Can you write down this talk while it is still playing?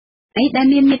អីដែល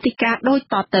មានមេតិកាដូច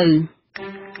តទៅ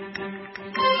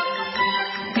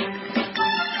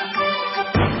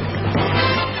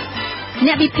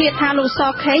អ្នកវិភាគថាលោកស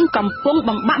ខេងកំពុង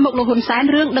បំបាក់មុខលោកហ៊ុនសែន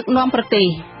រឿងដឹកនាំប្រទេស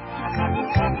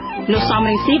លោកសំរ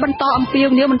ងស៊ីបន្តអំពាវ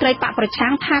នាវមន្ត្រីបកប្រឆាំ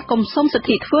ងថាកុំសុំសិទ្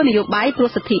ធិធ្វើនយោបាយព្រោះ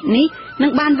សិទ្ធិនេះនឹ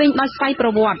ងបានវិញដោយស្វ័យប្រ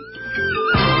វត្តិ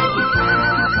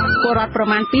ពលរដ្ឋប្រ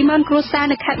មាណ 20,000 គ្រួសារ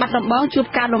នៅខេត្តបាត់ដំបងជួប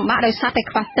ការលំបាកដោយសារតែ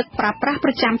ខ្វះទឹកប្រើប្រាស់ប្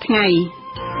រចាំថ្ងៃ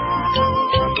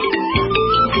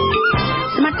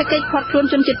សមត្ថកិច្ចឃាត់ខ្លួន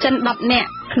ជនជាតិចិន 10 នាក់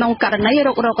ក្នុងករណីរ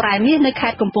ករ៉ែមាសនៅខេ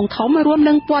ត្តកំពង់ធំរួម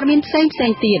នឹងព័ត៌មានផ្សេងៗ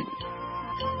ទៀត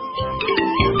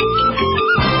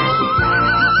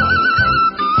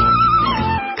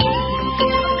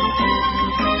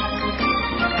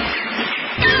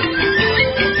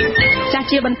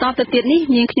ជាបន្តទៅទៀតនេះ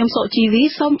នាងខ្ញុំសុជីវី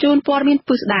សូមជូនព័ត៌មាន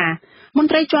ពិស្ដាមន្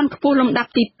ត្រីជាន់ខ្ពស់លំដា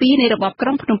ប់ទី2នៃរបបក្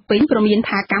រុងភ្នំពេញព្រមាន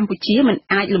ថាកម្ពុជាមិន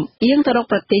អាចលំអៀងទៅរក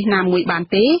ប្រទេសណាមួយបាន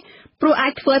ទេព្រោះអា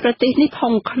ចធ្វើឲ្យប្រទេសនេះផុ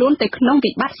ងខ្លួនទៅក្នុង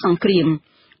វិបត្តិសង្គ្រាម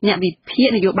អ្នកវិភាគ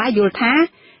នយោបាយយល់ថា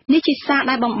នេះជាសារ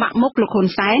ដែលបំបាក់មុខលោកហ៊ុន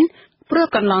សែនព្រោះ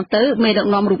កន្លងទៅមេដឹក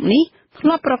នាំរូបនេះធ្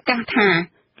លាប់ប្រកាសថា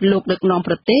លោកដឹកនាំ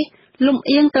ប្រទេសលំ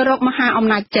អៀងទៅរកមហាអំ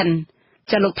ណាចចិន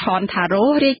ចាលោកថនថារ៉ូ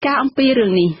រាយការណ៍អំពីរឿ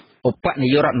ងនេះឧបនា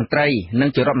យករដ្ឋមន្ត្រីនិង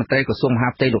ជារដ្ឋមន្ត្រីក្រសួងមហា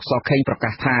ផ្ទៃលោកសខេងប្រកា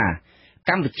សថា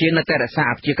កម្ពុជានៅតែរក្សា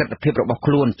អព្យាក្រឹតភាពរបស់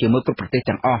ខ្លួនជាមួយគ្រប់ប្រទេស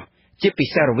ទាំងអស់ជាពិ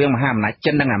សេសរវាងមហាអំណាច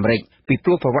ចិននិងអាមេរិកពីព្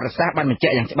រោះប្រវត្តិសាស្ត្របានបញ្ជា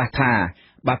ក់យ៉ាងច្បាស់ថា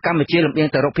បើកម្ពុជាលំអៀង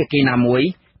ទៅរកភាគីណាមួយ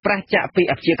ប្រឆាំងពី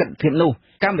អព្យាក្រឹតភាពនោះ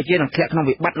កម្ពុជានឹងធ្លាក់ក្នុង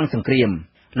វិបត្តិនិងសង្គ្រាម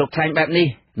លោកថ្លែងបែបនេះ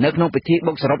នៅក្នុងពិធី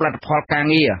បុកសរុបលទ្ធផលការ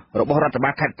ងាររបស់រដ្ឋបា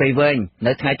លខេត្តព្រៃវែង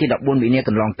នៅថ្ងៃទី14 មីនាក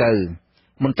ន្លងទៅ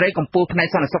មន្ត្រីកម្ពុជាផ្នែក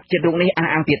សន្តិសុខជាតិរូបនេះអះ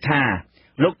អាងទៀតថា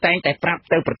លោកតែងតែប្រាប់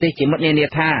ទៅប្រទេសជាមិត្តនានា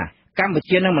ថាកម្ពុ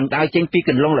ជានឹងមិនដើរចេញពីគ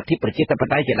ន្លងលទ្ធិប្រជាធិប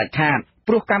តេយ្យជាដាច់ខាត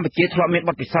ព្រោះកម្ពុជាធ្លាប់មានប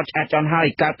ទពិសោធន៍ឆ្អែតឆ្អន់ហើយ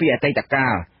កាលពីអតីតកា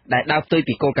លដែលដើរផ្ទុយ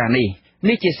ពីគោលការណ៍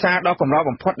នេះជាសារដ៏កម្រ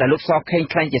បំផុតដែលលោកសខេង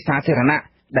ថ្លែងជាសាធារណៈ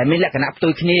ដែលមានលក្ខណៈផ្ទុ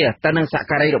យគ្នាទៅនឹងសហ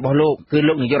ការីរបស់លោកគឺ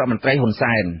លោកនាយករដ្ឋមន្ត្រីហ៊ុន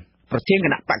សែនប្រធានគ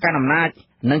ណៈបកកណ្ដាលអំណាច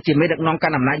និងជាមេដឹកនាំក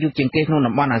ណ្ដាលអំណាចយូរជាងគេក្នុង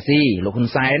តំបន់អាស៊ីលោកហ៊ុន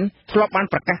សែនធ្លាប់បាន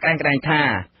ប្រកាសក្តែងថា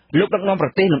លោកដឹកនាំប្រ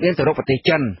ទេសលំអៀងទៅរកប្រទេស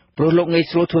ចិនព្រោះលោកងាយ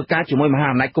ស្រួលធ្វើការជាមួយមហា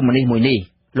អំណាចកុម្មុយនីសមួយនេះ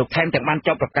លោកថែមទាំងបាន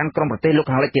ចោទប្រកាន់ក្រុមប្រទេសលោក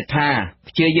ខាងលិចទៀតថា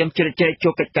ព្យាយាមជ្រៀតជ្រែកចូ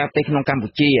លកិច្ចការផ្ទៃក្នុងកម្ពុ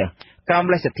ជាក្រោម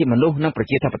លេសសិទ្ធិមនុស្សនិងប្រ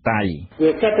ជាធិបតេយ្យ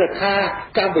វាគិតថា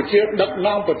កម្ពុជាដឹក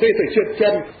នាំប្រទេសទៅជិតចិ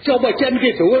នចុះបើចិនគេ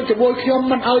ស្រួលជាមួយខ្ញុំ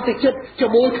មិនឲ្យទៅជិតជា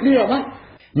មួយគ្នាហ្នឹង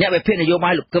អ្នកវិភាគនយោបា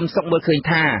យលោកកឹមសុខមើលឃើញ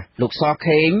ថាលោកស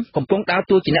ខេងកំពុងដើរ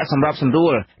តួជាអ្នកសម្របសម្រួ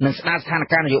លនិងស្ដារស្ថាន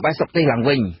ភាពនយោបាយសុខទេសឡើង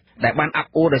វិញដែលបានអាប់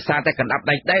អួរដោយសារតែកណ្ដាប់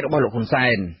ដៃរបស់លោកហ៊ុនសែ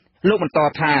នលោកបន្ត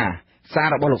ថាសារ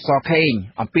របស់លោកសខេង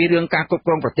អំពីរឿងការគ្រប់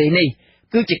គ្រងប្រទេសនេះ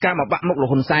គឺជាការបំបាក់មុខលោក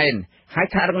ហ៊ុនសែនហើយ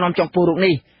ថាដឹកនាំចំពោះរូប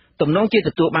នេះទំនងជាទ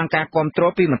ទួលបានការគាំទ្រ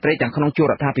ពីមន្ត្រីទាំងក្នុងជួរ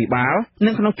រដ្ឋាភិបាល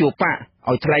និងក្នុងជួរបក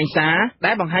ឲ្យថ្លែងសារ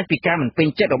ដែលបង្ហាញពីការមិនពេញ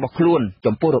ចិត្តរបស់ខ្លួន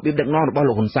ចំពោះរបៀបដឹកនាំរបស់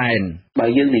លោកហ៊ុនសែនបើ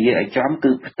យើងនិយាយឲ្យចំ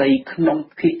គឺផ្ទៃក្នុង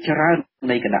ភាគច្រើន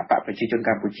នៃគណៈបកប្រជាជនក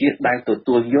ម្ពុជាដែលទ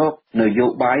ទួលយកនយោ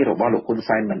បាយរបស់លោកហ៊ុន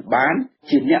សែនមិនបាន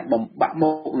ជាអ្នកបំបាក់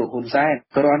មុខលោកហ៊ុនសែន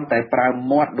គ្រាន់តែប្រើ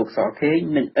មាត់លោកសខេង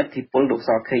និងឥទ្ធិពលលោកស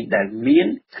ខេងដែលមាន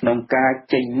ក្នុងការ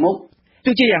ចេញមុខ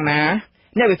ទោះជាយ៉ាងណា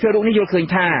អ្នកវិភាគរូបនេះយល់ឃើញ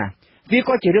ថាវា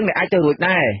ក៏ជារឿងដែលអាចទៅរួច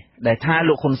ដែរដែលថា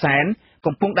លោកហ៊ុនសែន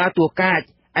កំពុងដើរតួកាច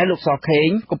ឯលោកសខេង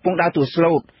កំពុងដើរតួស្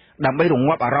លូតដើម្បីរ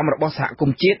ងាប់អារម្មណ៍របស់សហគម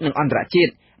ន៍ជាតិនិងអន្តរជា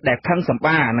តិដែលខឹងសម្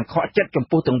បានិងខកចិត្តចំ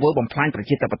ពោះទង្វើបំផ្លាញប្រ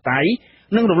ជាធិបតេយ្យ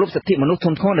និងរំលោភសិទ្ធិមនុស្សធ្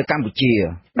ងន់ធ្ងរនៅកម្ពុជា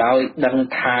ដោយដឹង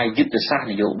ថាយុទ្ធសាស្ត្រ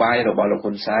នយោបាយរបស់លោក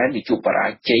ហ៊ុនសែនវាជួបបរា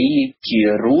ជ័យជា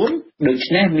រួមដូ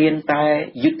ច្នេះមានតែ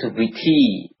យុទ្ធវិធី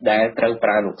ដែលត្រូវប្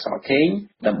រើលោកសខេង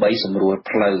ដើម្បីសម្រួល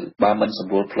ផ្លូវបើមិនស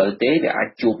ម្រួលផ្លូវទេវាអាច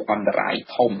ជួបអន្តរាយ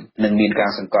ធំនិងមានកា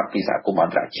រសង្កត់ពីសហគមន៍អ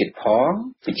ន្តរជាតិផង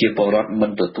ប្រជាពលរដ្ឋមិ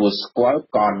នទទួលស្គាល់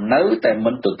ក៏នៅតែ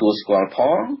មិនទទួលស្គាល់ផ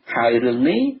ងហើយរឿង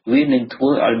នេះវានឹងធ្វើ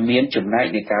ឲ្យមានចំណែក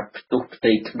នៃការផ្ទុះផ្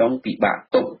ទៃក្នុងពិបាក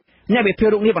ទុកអ្នកវិភាគ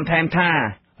រូបនេះបន្ថែមថា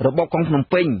របបក្រុងភ្នំ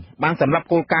ពេញបានសម្លាប់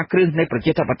គោលការណ៍គ្រឹះនៃប្រ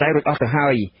ជាធិបតេយ្យរួចអស់ទៅហើ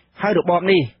យរបប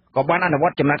នេះក៏បានអនុវ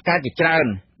ត្តចំណាត់ការជាច្រើន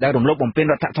ដែលរំលោភបំពាន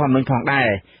រដ្ឋធម្មនុញ្ញផងដែរ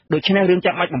ដូច្នេះរឿង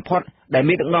ចាំបាច់បំផុតដែល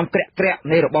មានដឹកនាំក្រាក់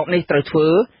នៃរបបនេះត្រូវធ្វើ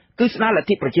គឺស្ដារលទ្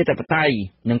ធិប្រជាធិបតេយ្យ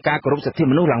និងការគោរពសិទ្ធិ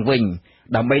មនុស្សឡើងវិញ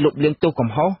ដើម្បីលុបលាងទោសកំ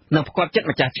ហុសនិងផ្គាប់ចិត្ត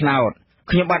ម្ចាស់ឆ្នោត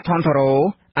ខ្ញុំបាទថនថារ៉ូ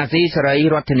អាស៊ីសេរី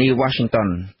រដ្ឋធានី Washington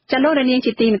ចលនានាង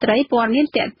ជាទីមេត្រីព័ត៌មាន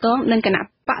តាក់ទងនឹងគណៈ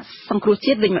បកសង្គ្រោះ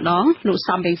ជាតិវិញម្ដងលោក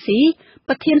សំរងស៊ី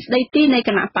ប្រធានស្ដីទីនៃគ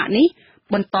ណៈបកនេះ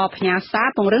បន្តផ្ញើសារ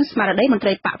ពង្រឹងស្មារតីមន្ត្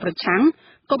រីបកប្រឆាំង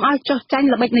កុំឲ្យចុះចាញ់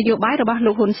ល្បិចនយោបាយរបស់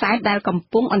លោកហ៊ុនសែនដែលកំ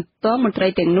ពុងអន្តងមន្ត្រី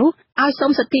ទាំងនោះឲ្យ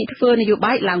សុំសិទ្ធិធ្វើនយោ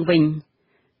បាយឡើងវិញ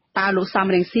តើលោកសំ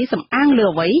រងស៊ីសំអាងលើ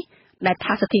អ្វីដែល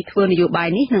ថាសិទ្ធិធ្វើនយោបាយ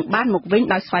នេះនឹងបានមកវិញ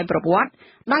ដោយស្វ័យប្រវត្តិ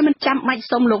ដោយមិនចាំបាច់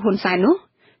សុំលោកហ៊ុនសែននោះ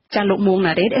ចាលោកមួង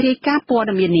ណារ៉េតរាយការណ៍ព័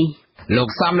ត៌មាននេះលោក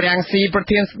សំរងស៊ីប្រ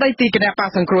ធានស្ដីទីគណៈបក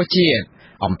សង្គ្រោះជាតិ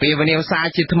អំពីវនីវសា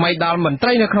ជាថ្មីដល់មន្ត្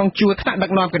រីនៅក្នុងជួរថ្នាក់ដឹ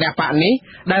កនាំគណៈបកនេះ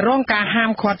ដែលរងការហាម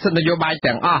ឃាត់សិទ្ធិនយោបាយ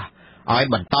ទាំងអស់ឲ្យ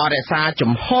បន្តរក្សា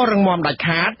ជំហររឹងមាំដាច់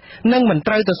ខាតនិងមិន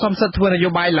ត្រូវទៅសុំសិទ្ធិធ្វើនយោ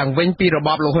បាយឡើងវិញពីរប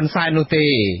បលោកហ៊ុនសែននោះទេ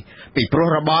ពីព្រោះ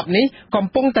របបនេះកំ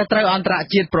ពុងតែត្រូវអន្តរ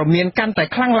ជាតិព្រមានកាន់តែ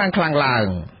ខ្លាំងឡើង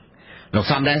លោក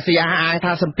សំរងស៊ីអះអាង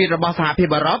ថាសម្ពាធរបស់សហភាព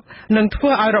អឺរ៉ុបនឹងធ្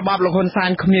វើឲ្យរបបលោកហ៊ុនសែន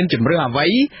គ្មានជំរឿអ្វី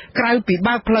ក្រៅពី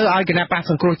បើកផ្លូវឲ្យគណៈបក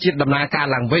សង្គ្រោះជាតិដំណើរការ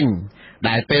ឡើងវិញ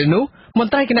ដែលពេលនោះម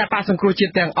ន្ត្រីគណៈបកសង្គ្រោះជា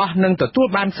តិទាំងអស់នឹងទទួល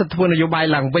បានសិទ្ធិធ្វើនយោបាយ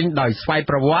ឡើងវិញដោយស្វ័យ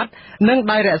ប្រវត្តិនិង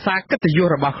ដោយរក្សាកិត្តិយស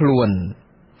របស់ខ្លួន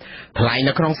ថ្លែង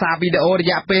នៅក្នុងសារវីដេអូរ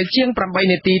យៈពេលជាង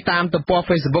8នាទីតាមទំព័រ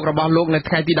Facebook របស់លោកនៅ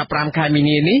ថ្ងៃទី15ខែមី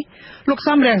នានេះលោក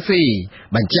សំរងស៊ី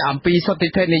បញ្ជាក់អំពីសន្តិ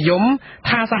ភាពនិយម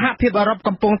ថាសហភាពអឺរ៉ុប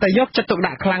កំពុងតែយកចិត្តទុក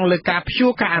ដាក់ខ្លាំងលើការព្យួ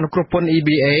រការអនុគ្រោះពន្ធ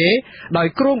EBA ដោយ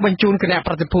គ្រោងបញ្ជូនគណៈ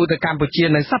ប្រតិភូទៅកម្ពុជា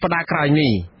នៅសប្តាហ៍ក្រោយ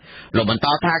នេះលោកបន្ត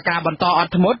ថាការបន្តអ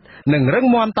ត់ធ្មត់និងរឹង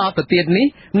មាំតទៅទៀតនេះ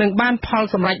នឹងបានផល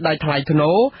សម្រេចដោយថ្លៃថ្នូ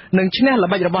រនិងឈ្នះល្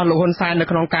បិចរបស់លោកហ៊ុនសែននៅ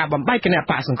ក្នុងការបំបែកគណៈ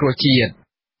បកសង្គ្រោះជាតិ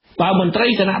បើមន្ត្រី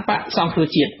គណៈបកសង្គ្រោះ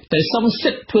ជាតិទៅសុំសិ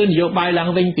ទ្ធិធ្វើនយោបាយឡើង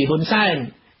វិញពីហ៊ុនសែន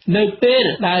នៅពេល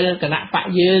ដែលគណៈបក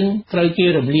យើងត្រូវគេ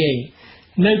រំលាយ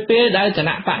នៅពេលដែលគ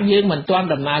ណៈបកយើងមិនទាន់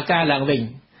ដំណើរការឡើងវិញ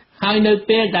ហើយនៅ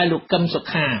ពេលដែលលោកកឹមសុ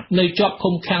ខានៅជាប់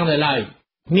ឃុំឃាំងនៅឡើយ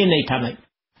មានន័យថាម៉េច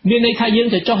មានន័យថាយើង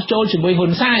ទៅចោះចូលជាមួយហ៊ុ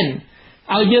នសែន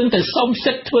ឲ្យយើងទៅសុំ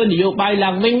សិទ្ធិធ្វើនយោបាយឡើ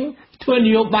ងវិញធ្វើន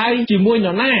យោបាយជាមួយន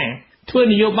រណាធ្វើ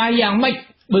នយោបាយយ៉ាងម៉េច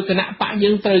បើគណៈបកយើ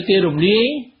ងត្រូវគេរំលាយ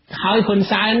ហើយហ៊ុន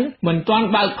សែនមិនទាន់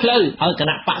បើកផ្លូវឲ្យគ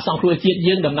ណៈបកសង្គ្រោះជាតិ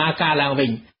យើងដំណើរការឡើងវិញ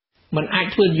มันអាច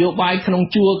ធ្វើនយោបាយក្នុង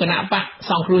ជួរគណៈបក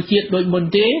សង្គ្រោះជាតិដូចមុន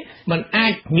ទេมันអា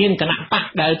ចមានគណៈបក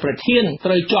ដែលប្រធានត្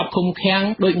រូវជាប់ឃុំឃាំង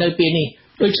ដូចនៅពេលនេះ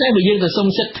ដូច្នេះបើយើងទៅសុំ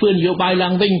សិទ្ធិធ្វើនយោបាយឡើ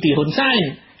ងវិញពីហ៊ុនសែន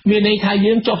មានន័យថា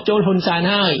យើងចោះចូលហ៊ុនសែន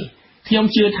ហើយខ្ញុំ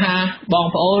ជឿថាបង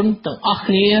ប្អូនទាំងអស់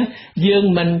គ្នាយើង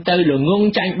មិនទៅល្ងង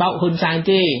ចាញ់បោកហ៊ុនសែន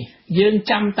ទេយើង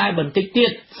ចាំតែបន្តិចទៀ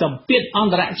តសម្ពាធអ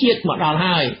ន្តរជាតិមកដល់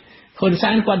ហើយហ៊ុន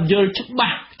សែនគាត់យល់ច្បា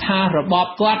ស់ថារបប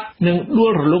គាត់នឹងដួ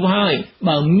លរលំហើយ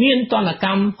បើមានទណ្ឌក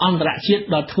ម្មអន្តរជាតិ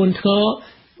ដ៏ធ្ងន់ធ្ងរ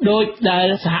ដោយដែល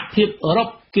សហភាពអឺរ៉ុប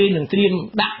គេនឹងត្រៀម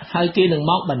ដាក់ហើយគេនឹង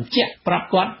មកបញ្ជាក់ប្រាប់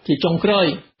គាត់ជាចុងក្រោយ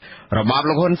របប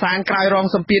លោកហ៊ុនសែនក្រោយរង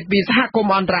សម្ពាធពីសហគម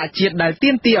ន៍អន្តរជាតិដែលទា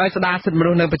មទារឲ្យស្ដារសិទ្ធិម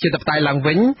នុស្សនិងប្រជាធិបតេយ្យឡើង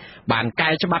វិញបានកែ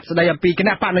ច្បាប់ស្ដីអំពីគ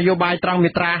ណៈបកនយោបាយត្រង់មា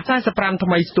ត្រា45ថ្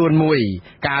មីស្ទួនមួយ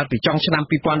កាលពីចុងឆ្នាំ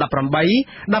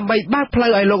2018ដើម្បីបើកផ្លូ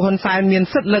វឲ្យលោកហ៊ុនសែនមាន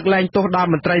សិទ្ធិលើកលែងទោសដល់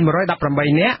មន្ត្រី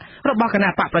118នាក់របស់គណៈ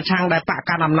បកប្រឆាំងដែលបក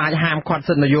កាន់អំណាចហាមឃាត់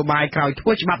សិទ្ធិនយោបាយក្រោយធ្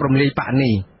វើច្បាប់រំលាយបក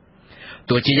នេះ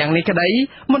ទោះជាយ៉ាងនេះក្តី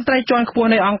មន្ត្រីជាន់ខ្ពស់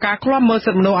នៃអង្គការឃ្លាំមើល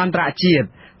សិទ្ធិមនុស្សអន្តរជាតិ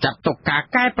ចាត់ទុកការ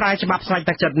កែប្រែច្បាប់ស្រេច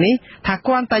ទឹកចិត្តនេះថា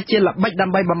គ្រាន់តែជាល្បិចដើ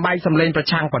ម្បីបំបែកសម្លេងប្រ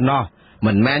ឆាំងប៉ុណ្ណោះ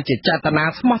មិនមែនជាចេតនា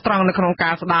ស្មោះត្រង់នៅក្នុងកា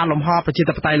រស្ដារលំហប្រជា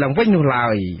ធិបតេយ្យឡើងវិញនោះឡើ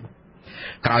យ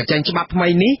ក្រោយចេញច្បាប់ថ្មី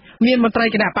នេះមានមន្ត្រី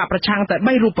គណៈបកប្រឆាំងតែ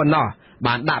3រូបប៉ុណ្ណោះ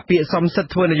បានដាក់ពាក្យសុំសិទ្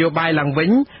ធិធ្វើនយោបាយឡើងវិញ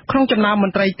ក្នុងចំណោមម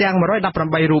ន្ត្រីទាំង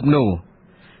118រូបនោះ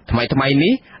ថ្មី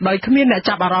នេះដោយគ្មានអ្នក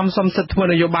ចាប់អារម្មណ៍សុំសិទ្ធិធ្វើ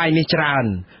នយោបាយនេះច្រើន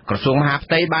ក្រសួងមហាផ្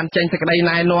ទៃបានចេញសេចក្តី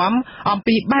ណែនាំអំ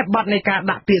ពីបែបបទនៃការ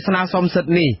ដាក់ពាក្យស្នើសុំសិទ្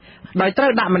ធិនេះដោយត្រូ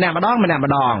វដាក់ម្នាក់ម្ដង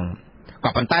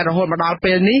ក៏ប៉ុន្តែរហូតមកដល់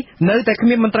ពេលនេះនៅតែគ្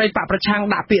មានមន្ត្រីបកប្រឆាំង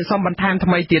ដាក់ពាក្យសុំបន្ថែមថ្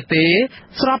មីទៀតទេ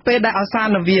ស្របពេលដែលអសាន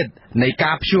វិទ្យានៃ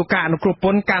ការព្យួរការអនុគ្រោះព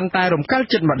ន្ធកាន់តែរំកិល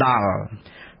ជិតមកដល់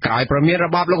ក្រោយប្រមានរ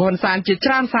បបលោកហ៊ុនសែនជា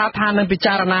ច្រើនសារថានឹងពិ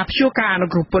ចារណាព្យួរការអនុ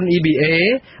គ្រោះពន្ធ EBA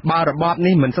បើរបប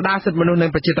នេះមិនស្ដារសិទ្ធិមនុស្សនិង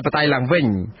ប្រជាធិបតេយ្យឡើងវិញ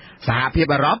សហភាព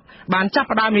អឺរ៉ុបបានចាប់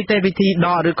ផ្ដើមនីតិវិធីដ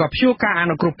កឬក៏ព្យួរការអ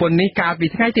នុគ្រោះពន្ធនេះកាលពី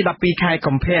ថ្ងៃទី12ខែ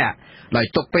កុម្ភៈដោយ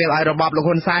ទុកពេលឲ្យរបបលោក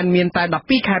ហ៊ុនសែនមានតែ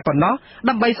12ខែប៉ុណ្ណោះ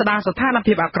ដើម្បីស្ដារស្ថាន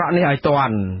ភាពអាក្រក់នេះឲ្យទា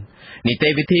ន់នីតិ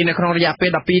វិធីនៅក្នុងរយៈពេល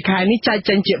12ខែនេះចែក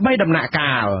ចេញជា3ដំណាក់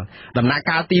កា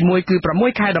លទី1គឺ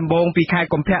6ខែដំបូងពីខែ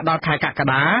កុម្ភៈដល់ខែកក្ក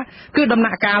ដាគឺដំ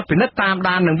ណាក់កាលពិនិត្យតាម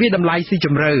ដាននិងវិតម្លៃស៊ីជ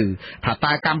ម្រៅថា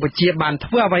តើកម្ពុជាបាន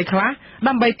ធ្វើអ្វីខ្លះ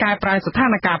ដើម្បីកែប្រែស្ថាន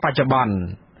ភាពបច្ចុប្បន្ន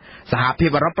សហភាព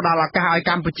អឺរ៉ុបផ្ដល់ឱកាសឲ្យ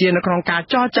កម្ពុជានៅក្នុងការ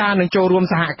ចរចានិងចូលរួម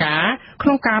សហការក្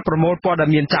នុងការប្រមូលព័ត៌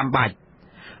មានចាំបាច់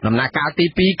ដំណាក់កាលទី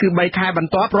2គឺ3ខែប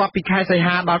ន្ទាប់រាប់ពីខែសី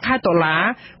ហាដល់ខែតុលា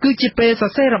គឺជាពេលសរ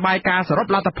សេររបាយការណ៍សរុប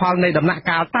លទ្ធផលនៃដំណាក់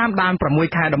កាលតាមដាន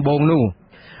6ខែដំបូងនោះ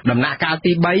ដំណាក់កាល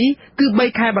ទី3គឺ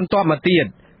3ខែបន្ទាប់មកទៀត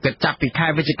គិតចាប់ពីខែ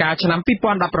វិច្ឆិកាឆ្នាំ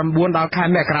2019ដល់ខែ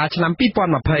មករាឆ្នាំ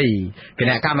2020គ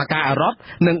ណៈកម្មការអឺរ៉ុប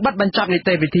នឹងបិទបញ្ចប់នី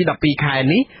តិវិធី12ខែ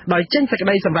នេះដោយចេញសេចក្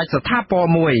តីសម្រេចស្ថាពរ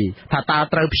មួយថាតើ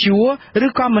ត្រូវព្យួរឬ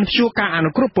ក៏មិនព្យួរការអនុ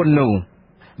គ្រោះពន្ធនោះ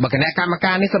បើគណៈកម្ម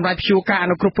ការនេះសម្រាប់ព្យួរការអ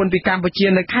នុគ្រោះពន្ធពីកម្ពុជា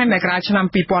នៅខែមករាឆ្នាំ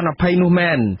2020នោះ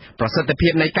មែនប្រសិទ្ធភា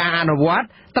ពនៃការអនុវត្ត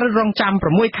ត្រូវរងចាំ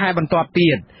6ខែបន្ទាប់ទៀ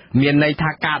តមានន័យ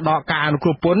ថាការដកការអនុគ្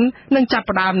រោះពន្ធនឹងចាប់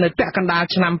ផ្ដើមនៅពាក់កណ្ដាល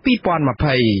ឆ្នាំ2020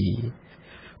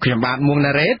ខ្ញុំបាទមួង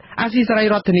ណារ៉េតអាស៊ីសេរី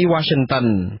រដ្ឋធានី Washington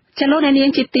ចលនានាង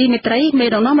ជាទីមេត្រីមេ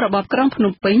ដឹកនាំរបបក្រុងភ្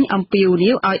នំពេញអំពាវនា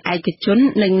វឲ្យឯកជន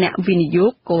និងអ្នកវិនិយោ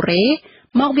គកូរ៉េ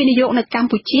មកវិនិយោគនៅកម្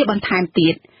ពុជាបន្ថែមទៀ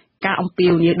តការអំពា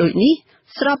វនាវដូចនេះ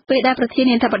ស្របពេលដែលប្រធា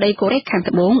នាធិបតីកូរ៉េខាង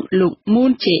ត្បូងលោក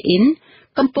Moon Jae-in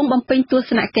កំពុងបំពេញទស្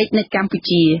សនកិច្ចនៅកម្ពុ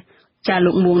ជាចា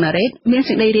លោកមួងណារ៉េតមាន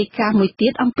សេចក្តីរាយការណ៍មួយទៀ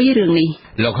តអំពីរឿងនេះ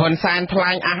លោកហ៊ុនសែនថ្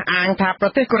លែងអះអាងថាប្រ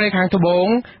ទេសកូរ៉េខាងត្បូង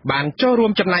បានចូលរួ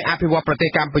មចំណែកអភិវឌ្ឍប្រទេស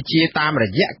កម្ពុជាតាមរ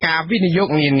យៈការវិនិយោគ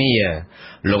នានា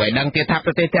លោកឲ្យដឹងទៀតថា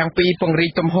ប្រទេសទាំងពីរពង្រីក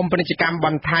ទំហំពាណិជ្ជកម្មប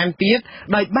ន្ថែមទៀត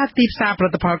ដោយបើកទីផ្សារផលិ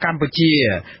តផលកម្ពុជា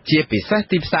ជាពិសេស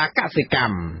ទីផ្សារកសិក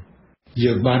ម្ម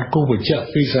យើងបានគូសបញ្ជាក់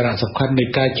ពីសារៈសំខាន់នៃ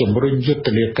ការជំរុញយុទ្ធ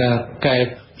នាការកែ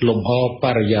លម្អប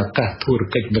រិយាកាសធុរ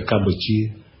កិច្ចនៅកម្ពុជា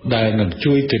ដែលនឹង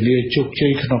ជួយធានាជោគជ័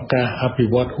យក្នុងការអភិ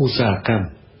វឌ្ឍឧស្សាហកម្ម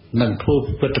និងធ្វើ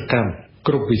ពិពិធកម្ម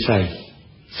គ្រប់វិស័យ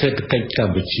សេដ្ឋកិច្ចក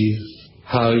ម្ពុជា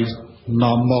ហើយ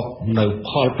នាំមកនៅ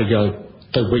ផលប្រយោជន៍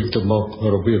ទៅវិញទៅមក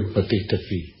រវាងប្រទេសទាំង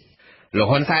ពីរលោក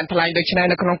ហ៊ុនសែនថ្លែងដូចនេះ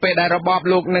នៅក្នុងពេលដែលរបប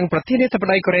លោកនិងប្រធានាធិប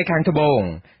តីកូរ៉េខាងត្បូង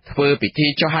ធ្វើពិធី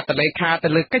ចុះហត្ថលេខាទៅ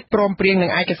លើកិច្ចព្រមព្រៀងនិ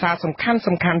ងឯកសារសំខា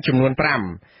ន់ចំនួន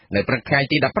5នៅព្រឹកថ្ងៃ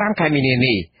ទី15ខែមីនា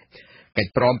នេះកិច្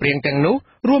ចព្រមព្រៀងទាំងនោះ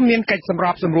រួមមានកិច្ចសម្រ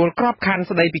បសម្រួលក្របខ័ណ្ឌ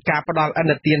ស្តីពីការផ្តល់ឥ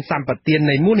ណទានសម្បទាន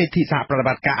នៃមូលនិធិសហប្រតិប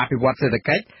ត្តិការអភិវឌ្ឍសេដ្ឋ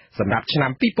កិច្ចសម្រាប់ឆ្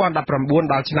នាំ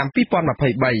2019ដល់ឆ្នាំ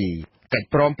2023កិច្ច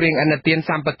ព្រមព្រៀងឥណទាន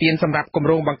សម្បទានសម្រាប់គម្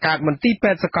រោងបង្កើតមន្ទីរ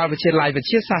ពេទ្យសាកលវិទ្យាល័យវិទ្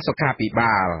យាសាស្ត្រសុខាភិ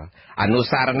បាលអនុ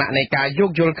សារណៈនៃការយោ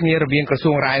គយល់គ្នារវាងក្រ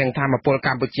សួងរាយនិងធម្មពលក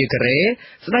ម្ពុជាកូរ៉េ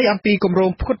ស្តីអំពីគម្រោង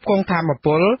ផ្គត់ផ្គង់ធម្មព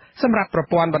លសម្រាប់ប្រ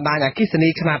ព័ន្ធបណ្ដាញអគ្គិសនី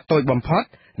ខ្នាតតូចបំផុត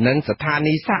និងស្ថា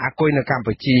នីយ៍សហអាគុយនៅកម្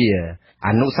ពុជាអ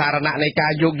នុសារណៈនៃកា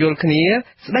រយោគយល់គ្នា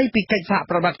ស្តីពីកិច្ចសហ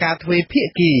ប្រតិបត្តិការទ្វេភា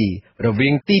គីរវា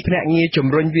ងទីភ្នាក់ងារជំ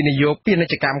រុញវិនិយោគពាណិ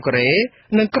ជ្ជកម្មកូរ៉េ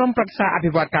និងក្រុមប្រឹក្សាអ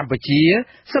ភិវឌ្ឍកម្ពុជា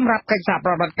សម្រាប់កិច្ចសហប្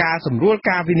រតិបត្តិការសម្រួល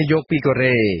ការវិនិយោគពីកូ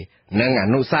រ៉េនិងអ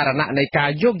នុសារណៈនៃការ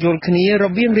យោគយល់គ្នារ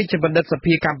វាងរាជបណ្ឌិតស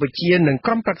ភាកម្ពុជានិង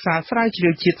ក្រុមប្រឹក្សាស្រាវជ្រា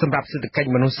វជាតិសម្រាប់សេដ្ឋកិច្ច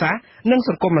មនុស្សសាស្ត្រនិងស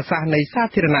ង្គមសាស្ត្រនៃសា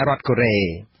ធារណរដ្ឋកូ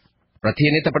រ៉េប្រធា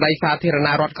នាធិបតីសាធារណ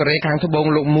រដ្ឋកូរ៉េខាងត្បូង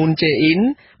លោក Moon Jae-in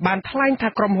បានថ្លែងថា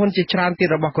ក្រុមហ៊ុនជាច្រើនទៀត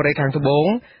របស់កូរ៉េខាងត្បូង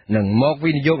នឹងមក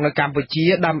វិនិយោគនៅកម្ពុជា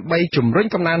ដើម្បីជំរុញ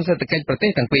កំណើនសេដ្ឋកិច្ចប្រទេស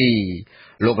ទាំងពីរ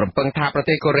លោករំពឹងថាប្រ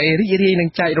ទេសកូរ៉េរីករាយនឹង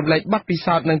ចែករំលែកបទពិ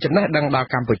សោធន៍និងចំណេះដឹងដល់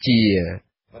កម្ពុជា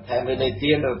បន្ថែមលើនេះ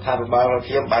ទៀតរដ្ឋាភិបាលរបស់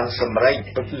ខ្ញុំបានសម្រេច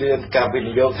ពន្យាការវិ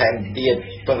និយោគថែមទៀត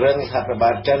ពង្រឹងសហប្រតិប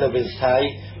ត្តិការលើវិស័យ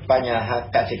បញ្ហា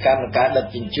កសិកម្មនិងការដឹក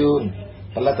ជញ្ជូន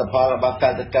ផលិតផលរបស់ក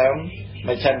សិកម្ម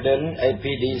Machanden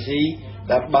APDC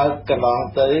ដែលបើកកន្លង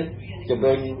ទៅជំ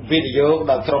រុញវិនិយោគ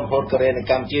ដល់ក្រុមហ៊ុនកូរ៉េនិង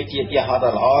កម្ពុជាជាទីហោះ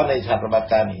ដ៏ល្អនៃសហប្រតិបត្តិ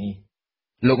ការនេះ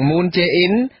លោក Moon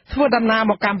Jae-in ធ្វើដំណើរ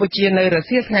មកកម្ពុជានៅរ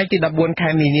សៀលថ្ងៃទី14ខែ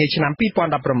មីនាឆ្នាំ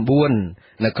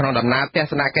2019នៅក្នុងដំណើរទស្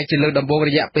សនកិច្ចជាលើកដំបូង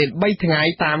រយៈពេល3ថ្ងៃ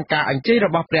តាមការអញ្ជើញរ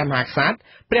បស់ព្រះមហាក្សត្រ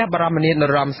ព្រះបរមនាថន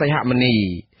រោត្តមសីហមុនី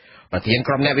ប្រធាន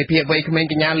ក្រុមអ្នកវិភាគវ័យក្មេង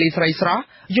កញ្ញាលីស្រីស្រស់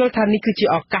យល់ថានេះគឺជា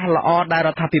ឱកាសល្អដែលរ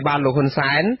ដ្ឋាភិបាលលោកហ៊ុន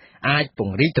សែនអាចព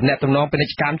ង្រីកទំនាក់ទំនងពាណិ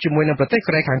ជ្ជកម្មជាមួយនឹងប្រទេស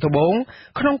កូរ៉េខាងត្បូង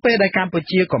ក្នុងពេលដែលកម្ពុ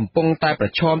ជាកំពុងតែប្រ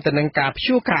ឈមទៅនឹងការព្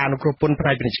យួរការអនុគ្រោះពន្ធផ្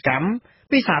នែកពាណិជ្ជកម្ម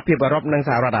ពីសហភាពអឺរ៉ុបនិងស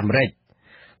ហរដ្ឋអាមេរិក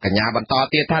កញ្ញាបន្ត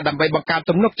ទៀតថាដើម្បីបង្កើត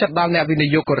ទំនុកចិត្តដល់អ្នកវិនិ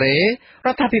យោគកូរ៉េរ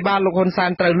ដ្ឋាភិបាលលោកហ៊ុនសែន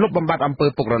ត្រូវលុបបំបាត់អំពើ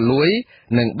ពុករលួយ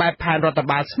និងបែបផែនរដ្ឋ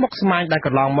បាលស្មុគស្មាញដែលក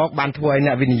ន្លងមកបានធ្វើឲ្យ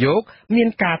អ្នកវិនិយោគមាន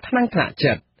ការថ្នាំងថ្នាក់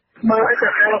ចិត្តមើលទៅ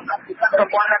ប្រ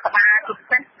ព័ន្ធរដ្ឋបាលពិ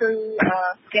សេសគឺ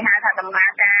គេហៅថាដំណើរ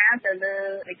ការទៅលើ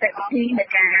វិស័យវិធីនៃ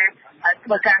ការធ្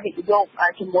វើការវិនិយោគ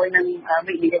ជាមួយនឹង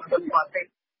វិនិយោគជនបរទេស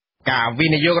ការវិ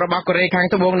និយោគរបស់កូរ៉េខាង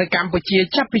ត្បូងនៅកម្ពុជា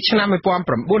ចាប់ពីឆ្នាំ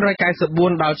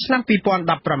1994ដល់ឆ្នាំ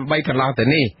2018កន្លងទៅ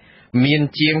នេះមាន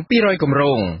ជាង200គម្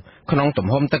រោងក្នុងទំ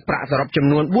ហំទឹកប្រាក់សរុបចំ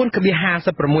នួន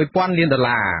 4.56 លានដុល្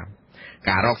លារ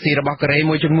ការរកស៊ីរបស់កូរ៉េ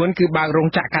មួយចំនួនគឺបើករោង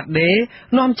ចក្រកាត់ដេរ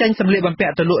នាំចេញសម្លៀកបំពា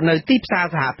ក់ទៅលក់នៅទីផ្សារ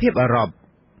សហភាពអឺរ៉ុប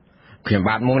ខ្ញុំ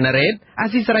បាទមុងណារ៉េតអា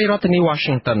ស៊ីសេរីរដ្ឋធានី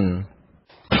Washington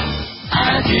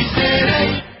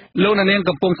លោកអ្នកនាង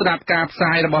កំពុងស្ដាប់ការផ្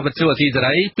សាយរបស់វិទ្យុអាស៊ីសេ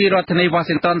រីពីរដ្ឋធានី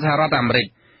Washington សហរដ្ឋអាមេរិក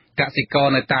កសិករ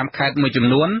នៅតាមខេត្តមួយចំ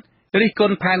នួនរិះគ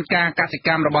ន់ផែនការកសិក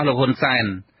ម្មរបស់លោកហ៊ុនសែន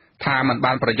ថាมัน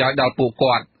បានប្រយោជន៍ដល់ពួក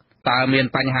គាត់តើមាន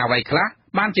បញ្ហាអ្វីខ្លះ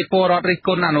បានជាពលរដ្ឋរិះគ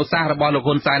ន់អនុសាសន៍របស់លោក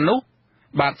ហ៊ុនសែននោះ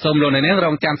បាទសូមលោកអ្នកនាងរ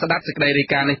ងចាំស្ដាប់សេចក្តីរាយ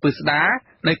ការណ៍នេះពិស្ដា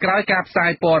នៅក្រៅការផ្សា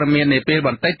យព័ត៌មាននាពេលប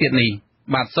ន្តិចទៀតនេះ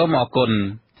បាទសូមអរគុណ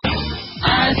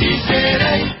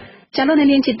ចាលោក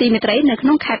នាងជាទីមេត្រីនៅក្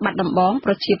នុងខេត្តបាត់ដំបង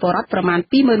ប្រជាពលរដ្ឋប្រមាណ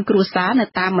 20,000 គ្រួសារនៅ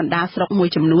តាមបណ្ដាស្រុកមួយ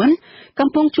ចំនួនកំ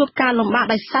ពុងជួបការលំបាក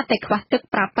ដោយសារតែខ្វះទឹក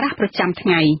ប្រើប្រាស់ប្រចាំថ្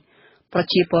ងៃប្រ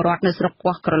ជាពលរដ្ឋនៅស្រុក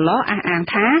កោះក្រឡអះអាង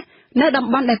ថានៅតំ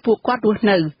បន់ដែលពួកគាត់រស់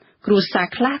នៅគ្រួសារ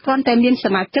ខ្លះគ្រាន់តែមានស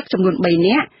មាជិកចំនួន3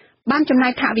នាក់បានចំណា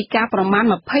យថវិកាប្រមាណ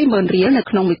 20,000 រៀលនៅ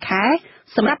ក្នុងមួយខែ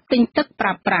សម្រាប់ទិញទឹកប្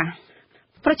រើប្រាស់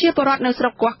ប្រជាពលរដ្ឋនៅស្រុ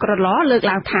កកោះក្រឡលើក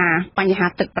ឡើងថាបញ្ហា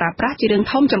ទឹកប្រើប្រាស់ជារឿង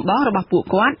ធំចម្បងរបស់ពួក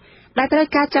គាត់ដែលត្រូវ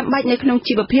ការចាំបាច់នៅក្នុង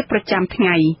ជីវភាពប្រចាំថ្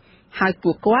ងៃហើយ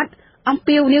ពួកគាត់អំ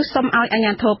ពាវនាវសុំឲ្យអាជ្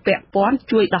ញាធរពាក់ព័ន្ធ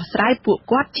ជួយដោះស្រាយពួក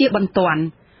គាត់ជាបន្ទាន់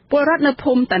ពលរដ្ឋនៅ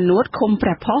ភូមិតានួតឃុំព្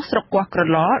រះផុសស្រុកកោះក្រ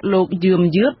ឡលោកយឺម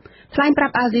យឺបថ្លែងប្រា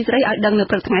ប់អាស៊ីសេរីឲ្យដឹងនៅ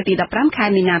ព្រឹកថ្ងៃទី15ខែ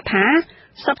មីនាថា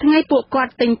សប្តាហ៍ថ្ងៃពួកគា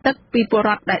ត់ទិញទឹកពីពលរ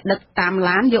ដ្ឋដែលដឹកតាម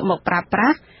ឡានយកមកប្រើប្រា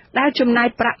ស់ដែលចំណាយ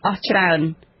ប្រាក់អស់ច្រើន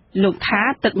លោកថា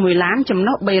ទឹកមួយឡានចំ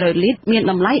ណុះ300លីត្រមាន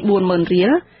តម្លៃ 40000 រៀ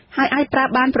លហើយអាចប្រើ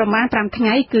បានប្រមាណ5ថ្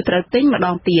ងៃគឺត្រូវទិញម្ដ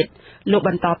ងទៀតលោកប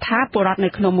ន្តថាពលរដ្ឋនៅ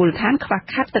ក្នុងមូលដ្ឋានខ្វះ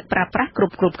ខាតទឹកប្រើប្រាស់គ្រ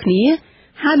ប់គ្នា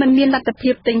ហើយមិនមានលទ្ធភា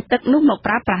ពទិញទឹកនោះមក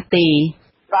ប្រើប្រាស់ទេ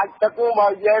ដាច់ទឹកម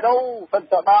កនិយាយទៅ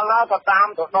ទៅដល់ណាក៏តាម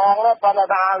ទៅដងប៉ុន្តែ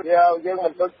ថាយើងមិ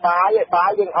នដូចបាយ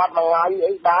យើងអត់មួយថ្ងៃ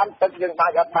អីបានទឹកយើងដា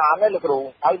ច់អត់បានទេលោកគ្រូ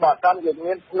ហើយបើតាមយើង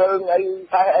មានភ្លើងអី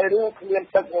ខែអីឬគ្មាន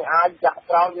ទឹកយើងអាចចាក់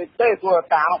ស្រោចវាទេព្រោះ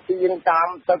តាមពីងតាម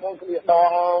ទឹកគ្នាដ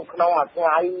ងក្នុងមួយថ្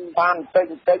ងៃបានទិញ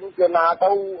គឺណា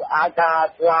ទៅអាចថា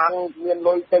ឡានមាន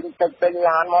លុយទិញទឹកទិញ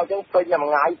ឡានមកចឹងពេញមួ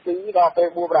យថ្ងៃទីដល់ពេល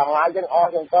4-5ថ្ងៃចឹងអស់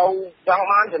ចឹងទៅចង់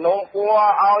បានចំនួនគួរឲ្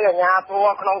យអាជ្ញាធរ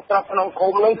ក្នុងស្រុកក្នុង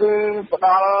ឃុំនឹងគឺផ្ដ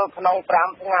ល់ក្នុង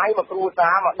5ថ្ងៃមកគ្រូ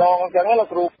សាម្ដងអញ្ចឹងលោក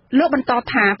គ្រូលោកបន្ត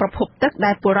ថាប្រភពទឹក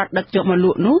ដែលពលរដ្ឋដឹកយកមកល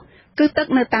ក់នោះគឺទឹក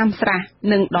នៅតាមស្រះ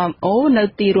និងដងអូនៅ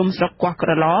ទីរួមស្រុកកោះក្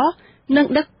រឡនិង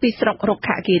ដឹកពីស្រុករុក្ខ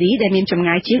គិរីដែលមានចម្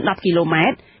ងាយជាង10គីឡូម៉ែ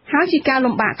ត្រហើយជាការ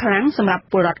លំបាកខ្លាំងសម្រាប់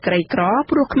ពលរដ្ឋក្រីក្រ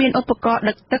ព្រោះគ្មានឧបករណ៍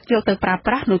ដឹកទឹកយកទៅប្រើ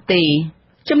ប្រាស់នោះទេ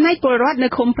ចំណែកពលរដ្ឋនៅ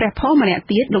ឃុំព្រះផុសម្នាក់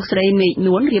ទៀតលោកស្រីមេឃ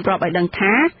នួនរៀបរាប់ឲ្យដឹង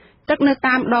ថាទឹកនៅ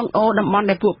តាមដងអូតំបន់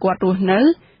ដែលពួកគាត់រស់នៅ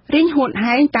រីងហួត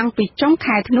ហែងតាំងពីចុង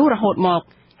ខែធ្នូរហូតមក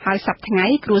ហើយសប្តាហ៍ថ្ងៃ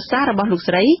គ្រួសាររបស់លោក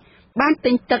ស្រីបាន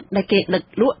ទិញទឹកដែលគេដឹក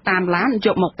លក់តាមឡានយ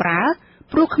កមកប្រើ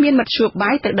ព្រោះគ្មានមធ្យោ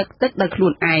បាយទៅដឹកទឹកដោយខ្លួ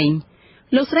នឯង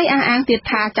លោកស្រីអះអាងទៀត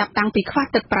ថាចាប់តាំងពីខ្វះ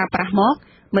ទឹកប្រើប្រាស់មក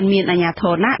មិនមានអាជ្ញាធ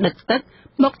រណាដឹកទឹក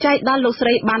មកចែកដល់លោកស្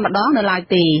រីបានម្ដងនៅឡើយ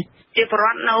ទេជាប្រវ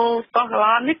ត្តិនៅកោះកឡ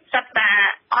នេះចិត្តតែ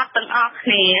អត់ទាំងអស់គ្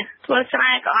នាធ្វើស្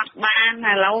រែក៏អត់បាន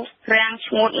ឥឡូវរាំង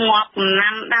ឈ្ងួតងាប់កំ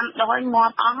ណាំដាំដុះងា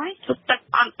ប់អស់ហើយទឹក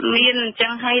អត់មានអញ្ចឹ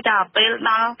ងហើយដល់ពេល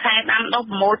ដល់ខែដាំដុះ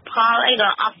ប្រមូលផលអីក៏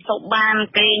អត់ទៅបាន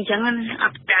គេអញ្ចឹងអ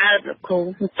ត់កើតលោកគ្រូ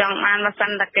ចង់បានម៉ាស៊ី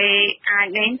នតែគេអាច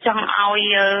នេះចង់ឲ្យ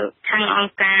ខាងអ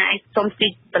ង្គការអីសុំស៊ី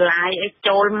បន្លាយអី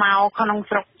ចូលមកក្នុង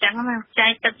ស្រុកអញ្ចឹងណាចែ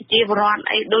កទឹកជាបរដ្ឋ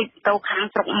អីដូចទៅខាង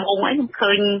ស្រុកមុងអីខ្ញុំ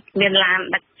ឃើញមានឡាន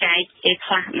ដឹកចែកគេ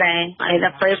ខ្លះដែរហើយដ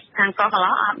ល់ពេលខាងកោះក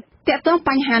ឡោអត់ទាក់ទងប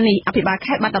ញ្ហានេះអភិបាល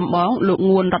ខេត្តបាត់ដំបងលោក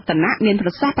ងួនរតនៈមានប្រ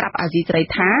សាសន៍ប្រាប់អាស៊ីសេរី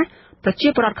ថាប្រជា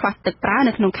ពលរដ្ឋខ្វះទឹកប្រើ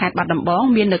នៅក្នុងខេត្តបាត់ដំបង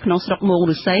មាននៅក្នុងស្រុកមោង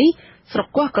ឫស្សីស្រុក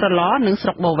កោះក្រឡនិងស្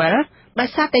រុកបូវែលដោយ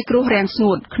សារតែគ្រោះរាំងស្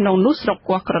ងួតក្នុងនោះស្រុក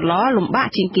កោះក្រឡលំបាក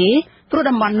ជាងគេព្រោះ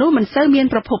តំបន់នោះមិនសូវមាន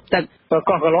ប្រភពទឹកកោះ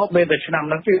កឡោមានតែឆ្នាំ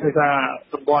ហ្នឹងគឺថា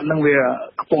តំបន់ហ្នឹងវា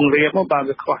កំពុងរៀបបាទ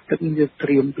វាខ្វះទឹកយើងត្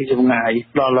រៀមពីចម្ងាយ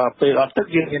ដល់ពេលអត់ទឹក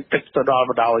យើងមានទឹកទៅដល់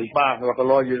បដ ாய் បាទកោះក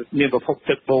ឡោយើងមានប្រភព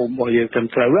ទឹកបូមរបស់យើងត្រឹម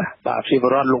ត្រូវបាទជាប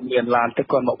រិវត្តលោកមានឡានទឹក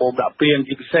គាត់មកបូមដាក់ពាង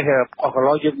ជាពិសេសកោះក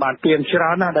ឡោយើងបានពាងច្រើ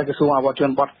នណាស់ដែលក្រសួងអាវុធជ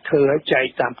នបទធ្វើឲ្យចែក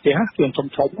តាមផ្ទះពាងធំ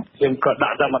យើងក៏ដា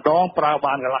ក់តែម្ដងប្រើ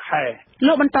បានកន្លះខែ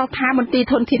លោកបន្តថាមន្ទីរ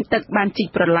ធនធានទឹកបានជីក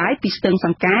ប្រឡាយពីស្ទឹងស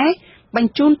ង្កែប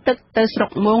ញ្ជូនទឹកទៅស្រុក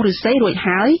មោងឫស្សីរួច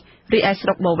ហើយរីឯស្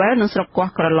រុកបូវែលនិងស្រុកកោះ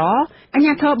ក្រឡអាជ្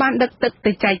ញាធរបានដឹកទឹក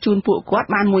ទៅចែកជូនពួកគាត់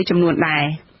បានមួយចំនួនដែរ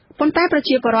ប៉ុន្តែប្រ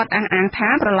ជាពលរដ្ឋអះអាងថា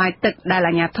ប្រឡាយទឹកដែល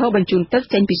អាជ្ញាធរបញ្ជូនទឹក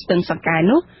ចេញពីស្ទឹងសង្កែ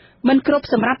នោះមិនគ្រប់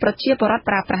សម្រាប់ប្រជាពលរដ្ឋ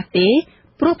ប្រើប្រាស់ទេ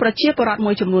ព្រោះប្រជាពលរដ្ឋ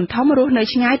មួយចំនួនធំរស់នៅ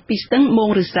ឆ្ងាយពីស្ទឹងមោង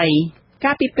ឫស្សី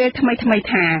កាលពីពេលថ្មី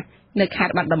ថានៅខេ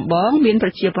ត្តបាត់ដំបងមានប្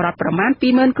រជាពលរដ្ឋប្រមាណ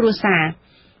 20000 គ្រួសារ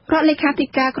រដ្ឋលេខាធិ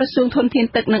ការក្រសួងធនធាន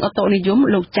ទឹកនិងអូតូនិយម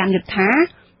លោកច័ន្ទយុធា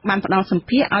បានផ្ដល់សម្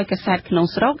ភារឲ្យកាសែតក្នុង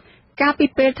ស្រុកកាលពី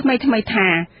ពេលថ្មីថា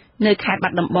នៅខេត្តបា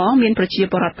ត់ដំបងមានប្រជា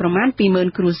ពលរដ្ឋប្រមាណ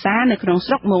 20000 គ្រួសារនៅក្នុង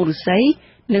ស្រុកមោងឫស្សី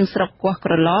និងស្រុកកោះ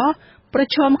ក្រឡប្រ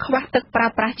ឈមខ្វះទឹកប្រើ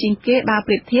ប្រាស់ជាងគេបើ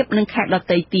ប្រៀបធៀបនឹងខេត្តដ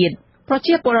ទៃទៀតប្រ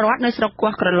ជាពលរដ្ឋនៅស្រុក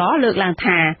កោះក្រឡលើកឡើង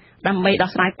ថាដើម្បីដោះ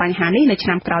ស្រាយបញ្ហានេះនៅឆ្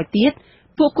នាំក្រោយទៀត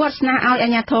ពួកគាត់ស្នើឲ្យអា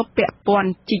ជ្ញាធរពាក់ព័ន្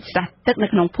ធជីកស្រះទឹកនៅ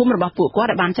ក្នុងភូមិរបស់ពួកគាត់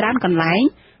ឲ្យបានច្រើនកន្លែង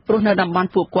ព្រោះនៅតំបន់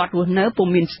ពួកគាត់រស់នៅពុំ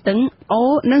មានស្ទឹងអូ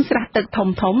និងស្រះទឹកធំ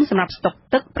សម្រាប់ស្តុក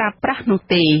ទឹកប្រើប្រាស់នោះ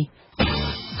ទេ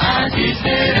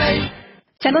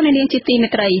ចាលោកនាងជាទីមេ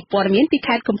ត្រីព័ត៌មានពី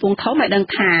ខេត្តកំពង់ធំឲ្យដឹង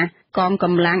ថាកងក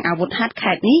ម្លាំងអាវុធហត្ថ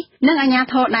ខេត្តនេះនិងអាជ្ញា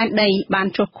ធរដែនដីបាន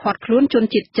ចុះឃាត់ខ្លួនជន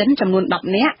ជាតិចិនចំនួន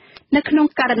10នាក់នៅក្នុង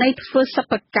ករណីធ្វើសិប្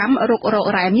បកម្មរុករក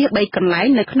រ៉ែមាស3កន្លែង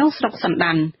នៅក្នុងស្រុកសណ្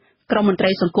ដានក្រមមន្ត្រី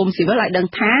សង្គមស៊ីវិលឲ្យដឹង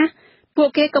ថាពួក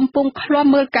គេកំពុងឃ្លាំ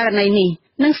មើលករណីនេះ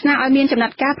និងស្នើឲ្យមានចំណា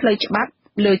ត់ការផ្លូវច្បាប់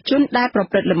លើជនដែលប្រ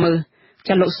ព្រឹត្តល្មើស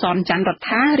ចាលោកសនច័ន្ទរដ្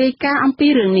ឋារាយការណ៍អំពី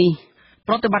រឿងនេះ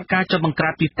ប្រតិបត្តិការចុះបង្ក្រា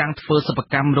បទីតាំងធ្វើសិប្ប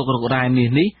កម្មរុករករ៉ែមាស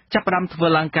នេះចាប់ផ្ដើមធ្វើ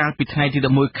ឡើងកាលពីថ្ងៃទី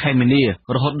11ខែមីនា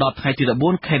រហូតដល់ថ្ងៃទី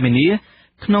14ខែមីនា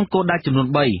ក្នុងគោលដៅចំនួន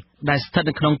3ដែលស្ថិត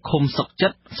នៅក្នុងឃុំសុកចិ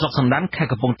ត្តស្រុកសណ្ដានខេត្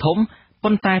តកំពង់ធំ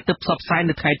ប៉ុន្តែទើបផ្សព្វផ្សាយ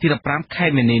នៅថ្ងៃទី15ខែ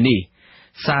មីនានេះ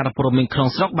សារព័ត៌មានក្នុង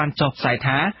ស្រុកបានចុះផ្សាយ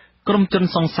ថាក្រុមជន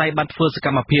សង្ស័យបានធ្វើសក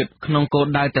ម្មភាពក្នុងគោល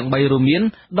ដៅទាំង3រួមមាន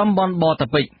តំបន់បតា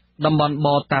ពេជ្រតំបន់ប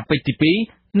តាពេជ្រទី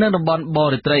2និងតំបន់ប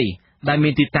រិត្រីដែលមា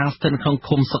នទីតាំងស្ថិតក្នុង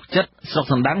ឃុំសុកចិត្តស្រុក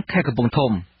សណ្ដានខេត្តកំពង់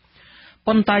ធំ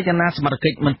ប៉ុន្តែយ៉ាងណាសមត្ថកិ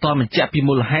ច្ចមិនទាន់បញ្ជាក់ពី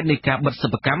មូលហេតុនៃការបិទសិ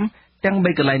ប្បកម្មទាំង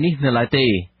3កន្លែងនេះនៅឡើយទេ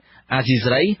អាស៊ីសេ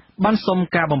រីបានសុំ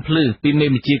ការបំភ្លឺពីមេ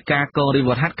បញ្ជាការកងរាជ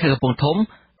វុធហត្ថខេត្តកំពង់ធំ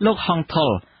លោកហងថុ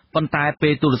លប៉ុន្តែពេ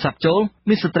លទូរស័ព្ទចូល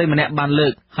មានស្ត្រីម្នាក់បានលើ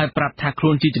កហើយប្រាប់ថាខ្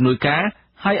លួនជាជំនួយការ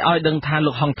ហើយឲ្យដឹងថា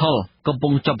លោកហងថុលកំពុ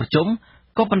ងចុះប្រជុំ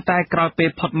ក៏ប៉ុន្តែក្រោយពេល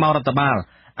ផុតមករដ្ឋបាល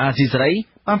អាស៊ីសេរី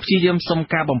បានព្យាយាមសុំ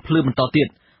ការបំភ្លឺបន្តទៀត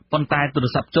ប៉ុន្តែទូរ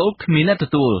ស័ព្ទចូលគ្មានអ្នកទ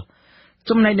ទួល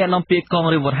ចំណែកអ្នកនាំពាក្យកង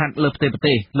រាជវុធហត្ថលើផ្ទៃប្រ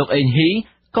ទេសលោកអេងហ៊ី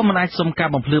ក៏មិនអាចសុំការ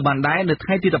បំភ្លឺបានដែរនៅថ្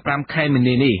ងៃទី15ខែមី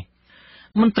នានេះ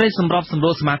មន្ត្រីសម្របសម្រួ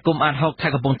លសមាគមអាត6ខេ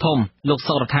ត្តកំពង់ធំលោក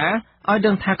សុករដ្ឋាឲ្យ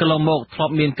ដឹងថាកន្លងមកធ្លា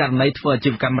ប់មានករណីធ្វើអាជី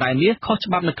វកម្មរ៉ែមាសខុស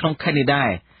ច្បាប់នៅក្នុងខេត្តនេះដែរ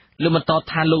លោកបន្ត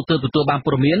ថាលោកទើបទទួលបាន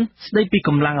ព័ត៌មានស្ដីពីក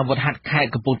ម្លាំងអាវុធហត្ថខេត្ត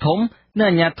កំពង់ធំនិង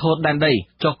អាជ្ញាធរដែនដី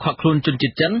ចុះឃាត់ខ្លួនជនជា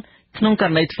តិចិនក្នុងក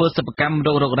រណីធ្វើសិប្បកម្មរ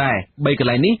ករ៉ែ3កន្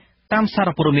លែងនេះតាមសារ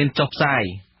ព័ត៌មានចុះផ្សាយ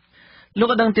លោក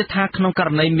ក៏ដឹងទៀតថាក្នុងករ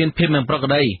ណីមានភាពមិនប្រក្រ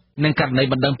តីនិងករណី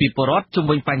បណ្ដឹងពីពលរដ្ឋជុំ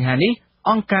វិញបញ្ហានេះ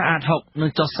អង្គការអាត6នឹង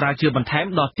ចុះស្រាវជ្រាវបន្ថែម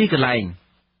ដល់ទីកន្លែង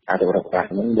ការរកប្រាក់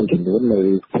ហ្នឹងមានចំនួននៅ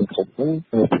ក្នុងខុបហ្នឹង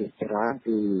ភាគច្រើន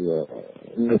គឺ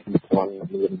នៅពីព័ន្ធ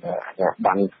មានអាជ្ញា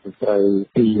ប័ណ្ណត្រូវ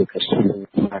ពីក្រសួង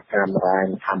កាមេរ៉ា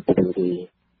កម្ពុជា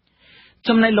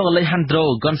ចំណែកលោកអេឡេហាន់ដ្រូ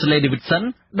ហ្គុនសាឡេដេវីតសិន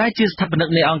ដែលជាស្ថាបនិក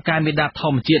នៃអង្គការមេដាធ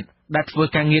ម្មជាតិដែលធ្វើ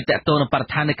ការងារតាក់ទងនឹងបរិ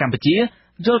ស្ថាននៅកម្ពុជា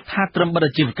យល់ថាត្រឹមបិទ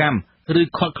អាជីវកម្មឬ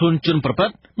ខកខ្លួនជនប្រព្រឹ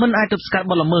ត្តមិនអាចទប់ស្កាត់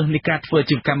បទល្មើសនៃការធ្វើអា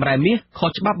ជីវកម្មរ៉ែមាសខុស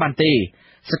ច្បាប់បានទេ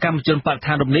សកម្មជនបរិស្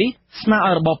ថានរូបនេះស្នើឲ្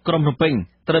យរបបក្រុងភ្នំពេញ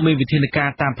ត្រូវមានវិធានការ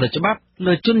តាមផ្លូវច្បាប់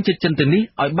លើជនជាតិចិនទាំងនេះ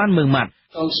ឲ្យបានម៉ឺងម៉ាត់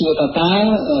ចង់សួរតើ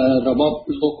របប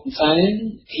លោកហ៊ុនសែន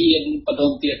ហ៊ានបន្ត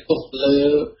ទៀតទោសលើ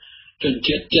ជន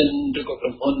ជាតិចិនឬក៏ក្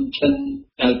រុមហ៊ុនចិន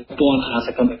ដែលពាន់អាស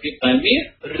កម្មភាពតែនេះ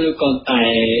ឬក៏តែ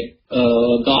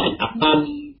ដកអាបាន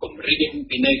គម្រាម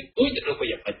ពីនៃទួយទៅរូប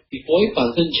យ៉ាងម៉េចពីព្រោះបើ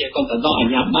សិនជាគាត់ទៅដកអា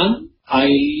ញាបានហើ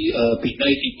យពីនៃ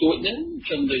ទីទួយហ្នឹងខ្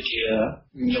ញុំដូចជា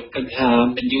ខ្ញុំគិតថា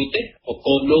មិនយូរទេបក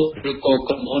គោលោកឬក៏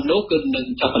ក្រុមហ៊ុនលោកគឺនឹង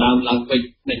ចាប់ផ្ដើមឡើងវិញ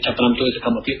នឹងចាប់ផ្ដើមជួយសក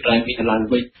ម្មភាពរ៉ែមាសឡើង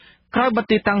វិញក្រោយបទ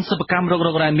ទីតាំងសិប្បកម្មរក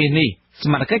រ៉ែមាសនេះស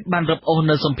មាជិកបានរឹបអូស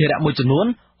នៅសម្ភារៈមួយចំនួន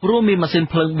រួមមានម៉ាស៊ីន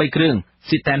ភ្លើង3គ្រឿង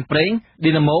ស៊ីតែនប្រេង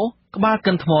ឌីណាម៉ូក្បាល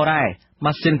កិនថ្មរ៉ែ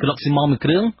ម៉ាស៊ីនក្លុកស៊ីម៉ង់1គ្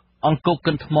រឿងអង្គុក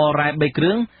កិនថ្មរ៉ែ3គ្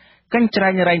រឿងកញ្ច្រែ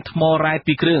ងរែងថ្មរ៉ែ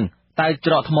2គ្រឿងតែ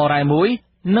ច្រកថ្មរ៉ែ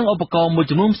1និងឧបករណ៍មួយ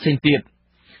ចំនួនផ្សេងទៀត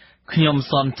ខ្ញុំ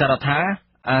សនចាររថា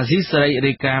អាស៊ីសេរី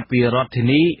រាយការណ៍ពីរដ្ឋធា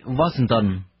នីវ៉ាស៊ីនតោន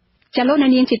ចាលោកនា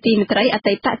ងជាទីមេត្រីអ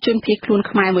តីតជនភៀសខ្លួន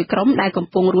ខ្មែរមួយក្រុមដែលកំ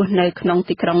ពុងរស់នៅក្នុង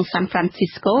ទីក្រុង San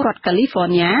Francisco រដ្ឋ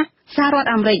California សហរដ្ឋ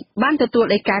អាមេរិកបានទទួល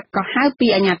ដីកាកោះហៅពី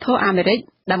អាជ្ញាធរអាមេរិក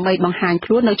ដើម្បីបង្ហាញខ្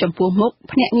លួននៅចំពោះមុខ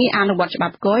ភ្នាក់ងារអនុវត្តច្បា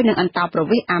ប់គយនិងអន្តោប្រ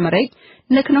វេសន៍អាមេរិក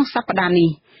នៅក្នុងសប្តាហ៍នេះ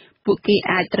ពួកគេ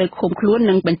អាចត្រូវឃុំខ្លួន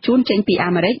និងបញ្ជូនចេញពី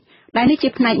អាមេរិកដែលនេះជា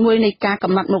ផ្នែកមួយនៃការ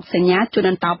កំណត់មុខសញ្ញាជន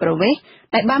អន្តោប្រវេសន៍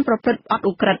ដែលបានប្រព្រឹត្តអត់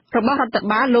ឧក្រិដ្ឋរបស់រដ្ឋ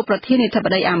បាលលោកប្រធានាធិប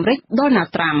តីអាមេរិក Donald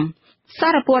Trump សា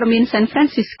រព័ត៌មាន San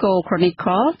Francisco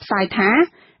Chronicle ផ្សាយថា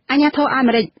អាជ្ញាធរអា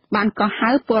មេរិកបានកោះហៅ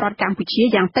ពលរដ្ឋកម្ពុជា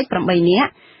យ៉ាងតិច8នាក់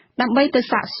ដើម្បីទៅ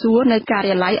សាកសួរនៅការិ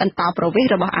យាល័យអន្តោប្រវេស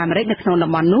ន៍របស់អាមេរិកនៅក្នុង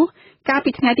តំបន់នោះកាល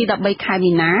ពីថ្ងៃទី13ខែ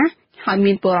មីនាហើយ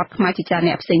មានពលរដ្ឋខ្មែរជាច្រើន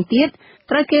អ្នកផ្សេងទៀត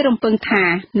ត្រូវគេរំពឹងថា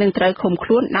នឹងត្រូវឃុំខ្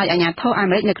លួនដោយអាជ្ញាធរអា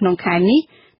មេរិកនៅក្នុងខែនេះ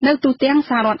នៅទូទាំង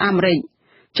សហរដ្ឋអាមេរិក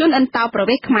ជនអន្តោប្រ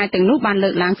វេសន៍ខ្មែរទាំងនោះបានលើ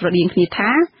កឡើងស្រដៀងគ្នាថា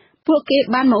ពួកគេ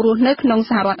បានមករស់នៅក្នុង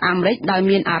សហរដ្ឋអាមេរិកដោយ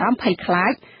មានអារម្មណ៍ភ័យខ្លា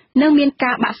ចនិងមាន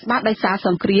ការបាក់ស្បាតដោយសារស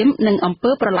ង្គ្រាមនិងអំ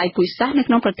ពើប្រល័យពូជសាសន៍នៅ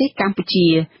ក្នុងប្រទេសកម្ពុជា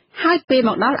ហើយពេលម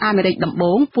កដល់អាមេរិកដំ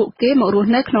បូងពួកគេមករស់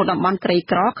នៅក្នុងតំបន់ក្រី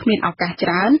ក្រគ្មានឱកាសច្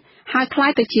រើនហើយក្លា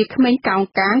យទៅជាក្មេងកោង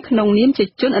កាងក្នុងនាមជា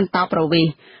ជនអន្តោប្រវេស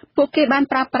ន៍ពួកគេបាន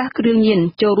ប្រើប្រាស់គ្រឿងញៀន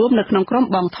ចូលរួមនៅក្នុងក្រុម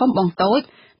បងធំបងតូច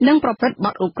និងប្រព្រឹត្តប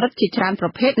ទឧក្រិដ្ឋជាច្រើនប្រ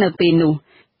ភេទនៅពេលនោះ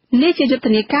នេះជាយុទ្ធ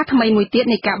នាការថ្មីមួយទៀត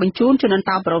នៃការបញ្ជូនជនអន្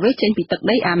តោប្រវេសន៍ចេញពីទឹក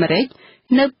ដីអាមេរិក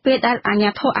នៅពេលដែលអាជ្ញា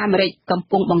ធរអាមេរិកកំ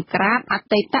ពុងបង្ក្រាបអ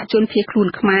តីតជនភៀសខ្លួន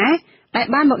ខ្មែរដែល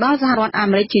បានមកដល់សហរដ្ឋអា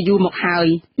មេរិកជាយូរមកហើយ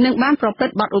និងបានប្រព្រឹ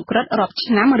ត្តបទឧក្រិដ្ឋរាប់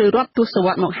ឆ្នាំឬរាប់ទសវ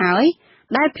ត្សរ៍មកហើយ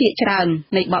ដែលភាគច្រើន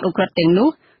នៃបទឧក្រិដ្ឋទាំងនោះ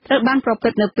ត្រូវបានប្រព្រឹ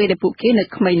ត្តនៅពេលដែលពួកគេនៅ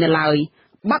ក្មេងនៅឡើយ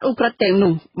បទឧក្រិដ្ឋទាំង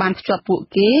នោះបានភ្ជាប់ពួក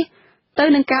គេទៅ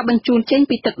នឹងការបញ្ជូនចេញ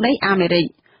ពីទឹកដីអាមេរិក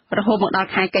រហូតមកដល់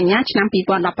ខែកញ្ញាឆ្នាំ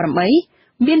2018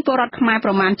មានពលរដ្ឋខ្មែរ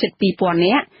ប្រមាណជិត 2000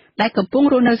 នាក់ដែលកំពុង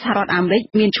រស់នៅសហរដ្ឋអាមេរិក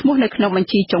មានឈ្មោះនៅក្នុងបញ្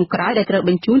ជីចុងក្រោយដែលត្រូវ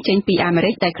បញ្ជូនចេញពីអាមេ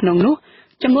រិកដែលក្នុងនោះ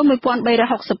ចំនួន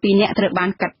 1362 នាក់ត្រូវបាន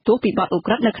កាត់ទោសពីបទឧ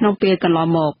ក្រិដ្ឋនៅក្នុងពេលកន្លង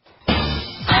មក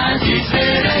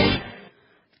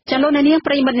ចាលោកនាង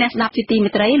ប្រិយមិត្តអ្នកស្ដាប់ជាទីមេ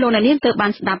ត្រីលោកនាងទើបបា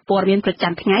នស្ដាប់ព័ត៌មានប្រ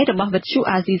ចាំថ្ងៃរបស់វិទ្យុ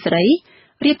អាស៊ីសេរី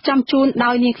រៀបចំជូន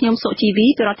ដោយនាងខ្ញុំសុជីវី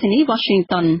ពីរដ្ឋធានី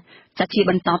Washington ចាជា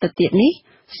បន្តទៅទៀតនេះ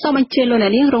សូមអញ្ជើញលោក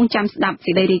នាងរងចាំស្ដាប់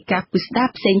សេចក្តីរាយការណ៍ពិស្ដា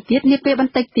ផ្សេងទៀតនាពេលប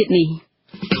ន្តិចទៀតនេះ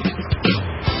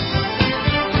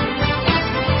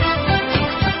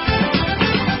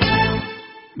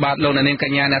បាទលោកអ្នកនាងក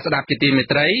ញ្ញាអ្នកស្ដាប់ជាទីមេ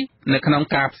ត្រីនៅក្នុង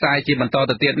ការផ្សាយជាបន្ត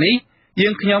ទៅទៀតនេះ យើ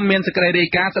ងខ្ញុំមានសេចក្តីរាយ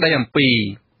ការណ៍ស្តីអំពី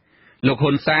លោក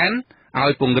ហ៊ុនសែនឲ្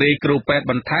យពង្រាយគ្រូពេទ្យ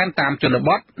បន្ថែមតាមជនប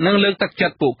ទនិងលើកទឹកចិ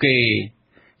ត្តពួកគេ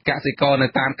កសិករនៅ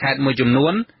តាមខេត្តមួយចំនួ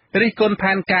នរិះគន់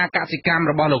ផែនការកសិកម្ម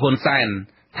របស់លោកហ៊ុនសែន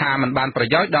ថាมันបានប្រ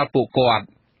យោជន៍ដល់ពួកគាត់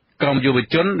ក្រុមយុវ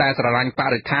ជនដែលស្រឡាញ់ប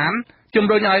រិស្ថានជំ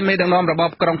រុញឲ្យមេដឹកនាំរបប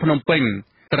ក្រុងភ្នំពេញ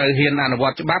ត្រូវហ៊ានអនុវ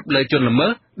ត្តច្បាប់លើជនល្មើ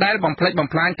សដែលបំផ្លិចបំ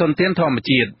ផ្លាញធនធានធម្ម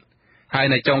ជាតិហើយ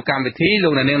នៅចុងកម្មវិធីលោ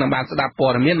កអ្នកនាងនឹងបានស្ដាប់ព័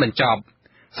ត៌មានបញ្ចប់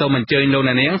សូមអញ្ជើញលោក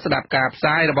អ្នកនាងស្ដាប់ការផ្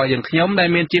សាយរបស់យើងខ្ញុំដែល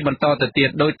មានជាបន្តទៅទៀត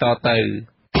ដូចតទៅ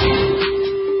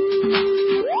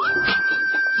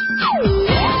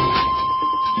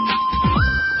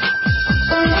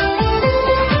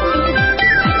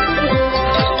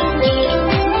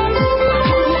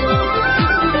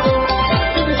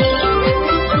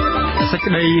សេច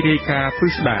ក្តីរាយការណ៍ពិ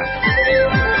ស្ដា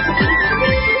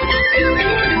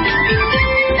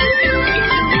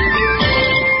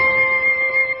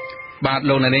បាទ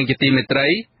លោកអ្នកនាងជាទីមេត្រី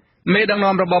មេដឹក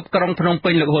នាំរបបក្រុងភ្នំ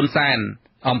ពេញលោកហ៊ុនសែន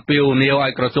អំពាវនាវឲ្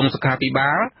យក្រសួងសុខាភិ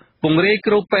បាលពង្រាយ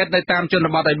គ្រូពេទ្យនៅតាមជន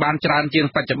បទឲ្យបានច្រើនជាង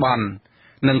បច្ចុប្បន្ន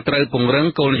និងត្រូវពង្រឹង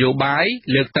គោលនយោបាយ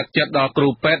លើកទឹកចិត្តដល់គ្រូ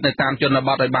ពេទ្យនៅតាមជនប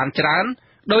ទឲ្យបានច្រើន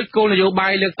ដោយគោលនយោបា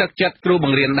យលើកទឹកចិត្តគ្រូប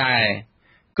ង្រៀនដែរ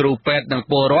គ្រូពេទ្យនិង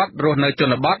ពលរដ្ឋរស់នៅជ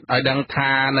នបទឲ្យដឹង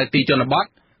ថានៅទីជនបទ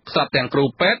ខ្សត់ទាំងគ្រូ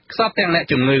ពេទ្យខ្សត់ទាំងអ្នក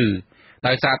ជំងឺ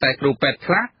ដោយសារតែគ្រូពេទ្យ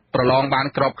ខ្លះប្រឡងបាន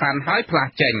ក្របខ័ណ្ឌហើយផ្លា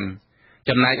ស់ចេញ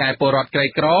ចំណែកឯពលរដ្ឋក្រី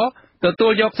ក្រទទួ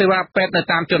លយកសេវាពេទ្យនៅ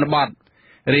តាមជនបទ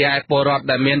រីឯពលរដ្ឋ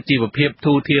ដែលមានជីវភាព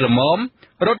ធូរធារល្មម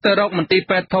រត់ទៅរកមន្ទីរ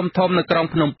ពេទ្យធំៗនៅក្រុង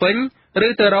ភ្នំពេញឬ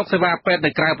ទៅរកសេវាពេទ្យ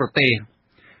នៅក្រៅប្រទេស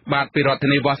បាទពីរដ្ឋធា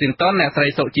នី Washington អ្នកស្រី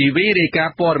សុជីវីរាយការ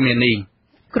ណ៍ព័ត៌មាននេះ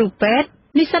គ្រូពេទ្យ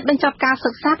និស្សិតបញ្ចប់ការ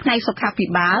សិក្សាផ្នែកសុខាភិ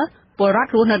បាលពលរដ្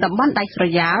ឋរស់នៅតំបន់ដាច់ស្រ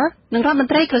យាលនិងរដ្ឋមន្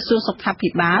ត្រីក្រសួងសុខាភិ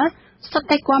បាលសុទ្ធ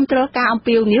តែគាំទ្រការអំ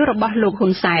ពាវនាវរបស់លោកហ៊ុ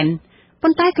នសែនប៉ុ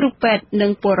ន្តែគ្រូពេទ្យនិ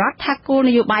ងពលរដ្ឋថាគោល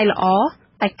នយោបាយល្អ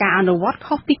តែការអនុវត្ត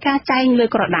ខុសពីការចែងលើ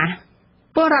ក្រដាស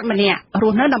ពលរដ្ឋម្នាក់រ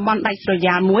ស់នៅតំបន់ដាច់ស្រ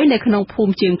យាលមួយនៅក្នុងភូ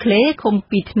មិជើងឃ្លេឃុំ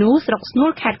ពីធ្នូស្រុកស្នួល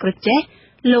ខេត្តក្រចេះ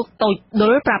លោកតូចដុ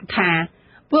លប្រាប់ថា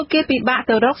ពួកគេពិបាក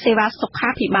ទៅរកសេវាសុខា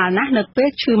ភិបាលណាស់នៅពេល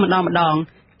ឈឺម្ដង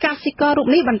កសិកររូប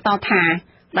នេះបន្តថា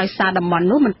ដោយសារតំបន់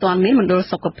នោះមិនទាន់មានមណ្ឌល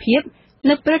សុខភាព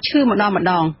នៅពេលឈឺម្ដ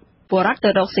ងពលរដ្ឋទៅ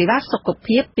រកសេវាសុខ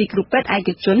ភាពពីគ្រូពេទ្យឯក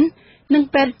ជននិង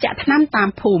ពេទ្យចាក់ថ្នាំតាម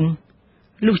ភូមិ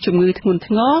លុះជំងឺធ្ងន់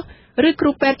ធ្ងរឬគ្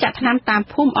រូពេទ្យចាក់ថ្នាំតាម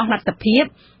ភូមិអស់លទ្ធភាព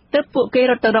ទើបពួកគេ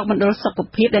រត់ទៅរកមណ្ឌលសុខ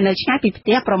ភាពដែលនៅឆ្ងាយពីផ្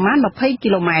ទះប្រមាណ20គី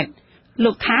ឡូម៉ែត្រ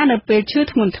លោកថានៅពេលឈឺ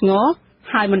ធ្ងន់ធ្ងរ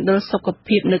ហើយមណ្ឌលសុខ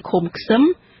ភាពនៅឃុំខ្សឹម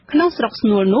ក្នុងស្រុកស្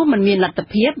នួលនោះមិនមានលទ្ធ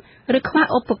ភាពឬខ្វះ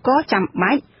ឧបករណ៍ចាំ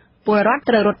បាច់ពលរដ្ឋ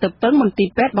ត្រូវរត់ទៅពឹងមន្ទីរ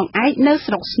ពេទ្យបង្អែកនៅ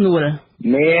ស្រុកស្នួល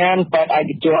មានពេទ្យឯ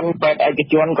ក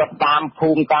ជនក៏តាមភូ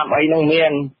មិតាមអីហ្នឹងមា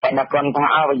នប៉ុន្តែគាត់ថា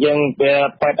ឲ្យយើង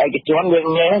ពេទ្យឯកជនយើង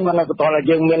មានមិនក៏តើ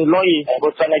យើងមានលុយបើ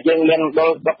សិនតែយើងមានដ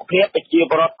ល់សុខភាពប្រជា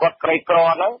ពលរដ្ឋគាត់ក្រីក្រ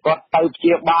ហ្នឹងគាត់ទៅព្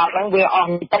យាបាលហ្នឹងវាអ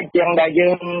ស់តិចជាងដែលយើ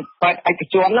ងពេទ្យឯក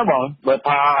ជនណាបងបើ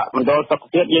ថាមណ្ឌលសុខ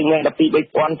ភាពយើងមាន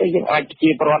12-3000ទេយើងអាចប្រជា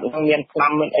ពលរដ្ឋមានថ្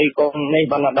នាំមានអីក៏នេះ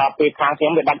បើដល់ពេលខាងខ្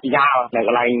ញុំវាដាច់ប្រយោលនៅក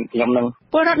ន្លែងខ្ញុំហ្នឹង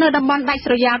ពលរដ្ឋនៅតំបន់ដាច់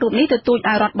ស្រយាលរូបនេះទទូច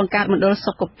ឲ្យរដ្ឋបង្កើតមណ្ឌល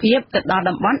សុខភាពទៅដល់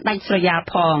តំបន់ដាច់ស្រយាល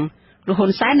ផងលោកហ៊ុ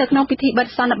នសែននៅក្នុងពិធីបិទ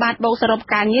សន្និបាតបូកសរុប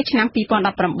ការងារឆ្នាំ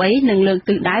2018និងលើក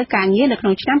ទិសដៅការងារនៅក្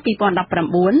នុងឆ្នាំ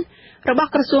2019របស់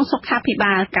ក្រសួងសុខាភិ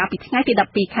បាលកាលពីថ្ងៃទី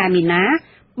12ខែមីនា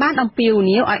បានអំពាវ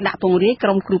នាវឲ្យដាក់ពង្រាយក្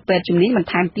រុមគ្រូពេទ្យជំនាញបន្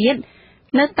ថែមទៀត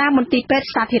នៅតាមមន្ទីរពេទ្យ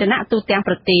សាធារណៈទូទាំង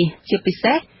ប្រទេសជាពិ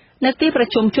សេសនៅទីប្រ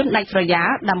ជុំជនដាច់ស្រយាល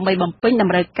ដើម្បីបំពេញត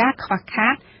ម្រូវការខ្វះខា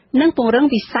តនិងពង្រឹង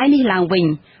វិស័យនេះឡើងវិញ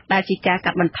ដែលជាការ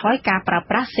កាត់បន្ថយការប្រើ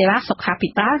ប្រាស់សេវាសុខាភិ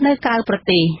បាលនៅក្រៅប្រ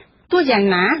ទេសទោះយ៉ាង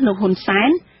ណាលោកហ៊ុនសែន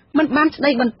មិនបានស្ដី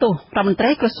បន្ទោសរដ្ឋមន្ត្រី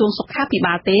ក្រសួងសុខាភិ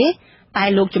បាលទេតែ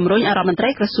លោកជំរុញឲ្យរដ្ឋមន្ត្រី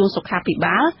ក្រសួងសុខាភិ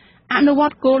បាលអនុវ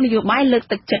ត្តគោលនយោបាយលើក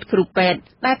ទឹកចិត្តគ្រូពេទ្យ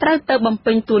ដែលត្រូវទៅបំ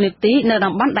ពេញតួនាទីនៅ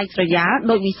តំបន់ដាច់ស្រយាល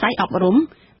ដោយវិស័យអប់រំ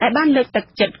ដែលបានលើកទឹក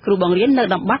ចិត្តគ្រូបង្រៀននៅ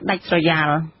តំបន់ដាច់ស្រយាល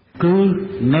គឺ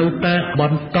នៅតែប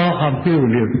ន្តអំពាវ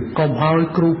នាវកុំឲ្យ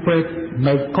គ្រូពេទ្យ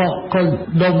នៅកកកុញ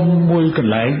ដុំមួយក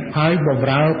ន្លែងហើយបម្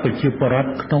រើប្រជាពលរដ្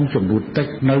ឋក្នុងចំនួនតិច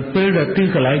នៅពេលដែលទី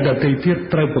កន្លែងដទៃទៀត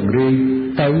ត្រូវពង្រាយ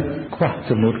ទៅខ្វះ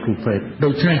ចំនួនគ្រូពេទ្យដូ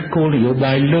ច្នេះគោលនយោ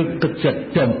បាយលើកទឹកចិត្ត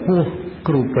ចំពោះ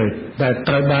គ្រូពេទ្យដែល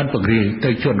ត្រូវបានពង្រាយ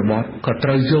ទៅជនបទក៏ត្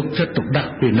រូវយកចិត្តទុកដា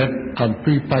ក់ពិនិត្យអំ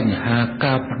ពីបញ្ហា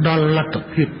ការផ្ដល់លទ្ធ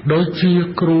ភាពដូចជា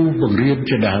គ្រូបង្រៀន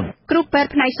ជាដើមគ្រូពេទ្យ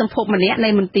ផ្នែកសម្ភpomម្នាក់នៃ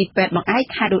មន្ទីរពេទ្យបង្អែក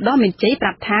ខេត្តឧត្តរមានជ័យប្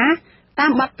រាប់ថាតា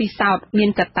មបទពិសោធន៍មាន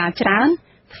កត្តាច្រើន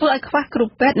ធ្វើឲ្យខ្វះគ្រូ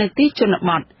ពេទ្យនៅទីជន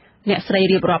បទអ្នកស្រី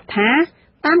រៀបរាប់ថា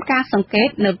តាមការសង្កេត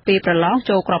នៅពេលប្រឡង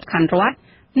ចូលក្របខ័ណ្ឌរដ្ឋ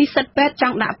និស្សិតពេទ្យច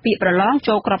ង់ដាក់ពាក្យប្រឡង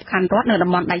ចូលក្របខ័ណ្ឌរដ្ឋនៅតំ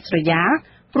បន់ដាច់ស្រយាល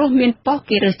ព្រោះមានប៉ុស្តិ៍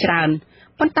គេរើសច្រើន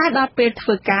ប៉ុន្តែដល់ពេលធ្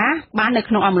វើការបាននៅ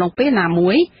ក្នុងអំឡុងពេលណា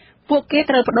មួយពួកគេ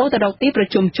ត្រូវបដូរទៅរកទីប្រ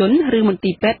ជុំជនឬមន្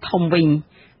ទីរពេទ្យធំវិញ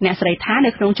អ្នកស្រីថា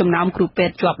នៅក្នុងចំណោមគ្រូពេ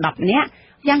ទ្យជាប់10នាក់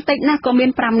យ៉ាងតិចណាស់ក៏មាន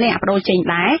5នាក់បដូរចេញ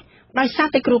ដែរដោយសារ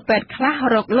តែគ្រូពេទ្យខ្លះ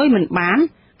រកលុយមិនបាន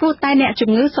ព្រោះតែអ្នកជំ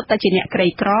ងឺសុទ្ធតែជាអ្នកក្រី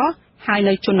ក្រហើយ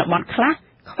នៅជនបទខ្លះ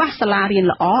ខ្វះសាលារៀន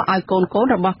ល្អឲ្យកូន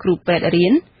របស់គ្រូពេទ្យរៀ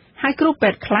នហើយគ្រូពេ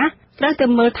ទ្យខ្លះត្រូវតែ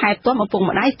មើលថែទាំឪពុក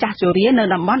ម្ដាយចាស់ជរានៅ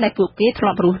តំបន់ដែលពួកគេធ្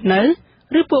លាប់រស់នៅ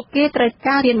ឬពួកគេត្រូវ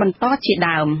ការរៀនបន្តជា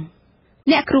ដើម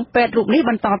អ្នកគ្រូពេទ្យរូបនេះ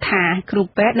បន្តថាគ្រូ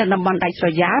ពេទ្យនៅតំបន់ដាច់ស្រ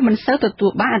យាលមិនសូវទទួ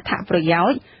លបានអត្ថប្រយោ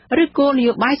ជន៍ឬគោលន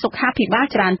យោបាយសុខាភិបាល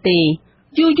ច្រើនទេ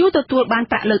យូរទទួលបាន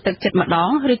ប្រាក់លើកទឹកចិត្តម្ដង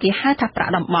ឬគេហៅថាប្រា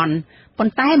ក់តំបន់ប៉ុ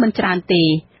ន្តែមិនច្រើនទេ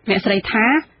អ្នកស្រីថា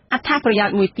អត្ថប្រយោជ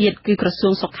ន៍មួយទៀតគឺក្រសួ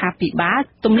ងសុខាភិបាល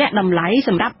ទម្លាក់តម្លៃស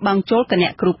ម្រាប់បង់ចូលគ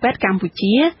ណៈគ្រូពេទ្យកម្ពុ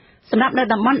ជាសម្រាប់នៅ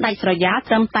តំបន់ដាច់ស្រយាល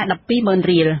ត្រឹមតែ 12,000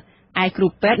 រៀលឯគ្រូ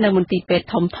ពេទ្យនៅមន្ទីរពេទ្យ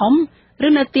ធំឬ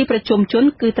នៅទីប្រជុំជន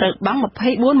គឺត្រូវបង់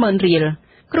 24,000 រៀល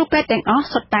គ្រូពេទ្យទាំងអស់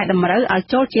សុទ្ធតែតម្រូវឲ្យ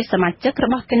ចូលជាសមាជិករ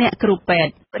បស់គណៈគ្រូពេទ្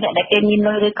យអ្នកដែលគេមាន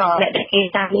លុយឬក៏អ្នកដែលគេ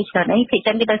តាមលុយច្រើនអីគេ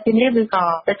ចឹងគេទៅស៊ីមរៀលឬក៏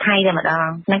ទៅថៃតែម្ដង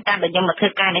នឹងតាមដែលខ្ញុំមកធ្វើ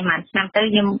ការនេះមួយឆ្នាំទៅ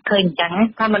ខ្ញុំឃើញអញ្ចឹង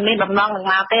ថាมันមានបំណងនឹង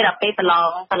មកទេដល់ពេលប្រឡង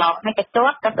ហើយក៏ជា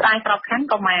ប់ក៏ស្ដាយក្របខ័ណ្ឌ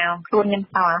ក៏មកខ្លួនខ្ញុំត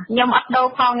ខ្ញុំអត់ដូរ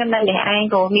ផងខ្ញុំនៅនេះឯង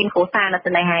ក៏មានគ្រូសានៅ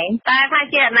ទៅនេះឯងតែថា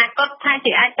ជាអនាគតថា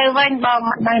ជាអាចទៅវិញបើ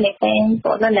មិនដឹងនេះទេព្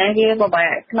រោះនៅនេះវាពិបា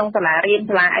កក្នុងសាលារៀន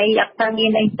សាលាអីអត់ទៅមា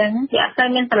នអីចឹងគេអត់ទៅ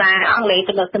មានសាលាអង់គ្លេស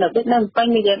ទៅដូចនៅពេញ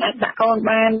យើងអាចដាក់កូន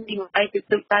បានទី1ទី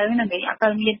2ទៅណាគេអត់ទៅ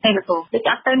មានទេលោកគ្រូដូច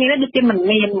អត់ទៅមានដូចជាមិន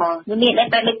មានហ្មងមាន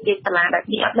តែដូចជាសាលាដែល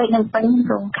អត់ដូចនឹងពេញ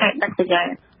ក្នុងខេត្តដាច់ស្រយាល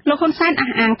លោកហ៊ុនសែនអះ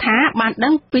អាងថាបានដឹ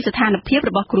ងពីស្ថានភាព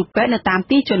របស់គ្រូពេទ្យនៅតាម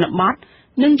ទីជនបទ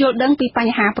និងយល់ដឹងពីប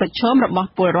ញ្ហាប្រឈមរបស់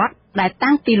ពលរដ្ឋដែល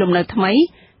តាំងទីលំនៅថ្មី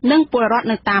និងពលរដ្ឋ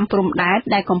នៅតាមព្រំដែន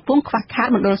ដែលកំពុងខ្វះខាត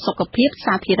មណ្ឌលសុខភាព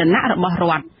សាធារណៈរបស់រ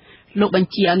ដ្ឋលោកប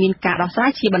ញ្ជាឲ្យមានការដោះស្រា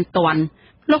យជាបន្ទាន់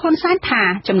លោកហ៊ុនសែនថា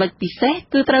ចំណុចពិសេស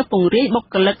គឺត្រូវពង្រាយបុ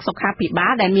គ្គលិកសុខាភិបា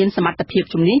លដែលមានសមត្ថភាព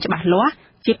ជំនាញច្បាស់លាស់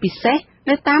ជាពិសេស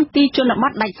នៅតាមទីជនប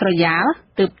ទដាច់ស្រយាល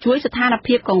ទើបជួយស្ថាន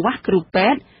ភាពកង្វះគ្រូពេ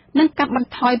ទ្យនិងកាត់បន្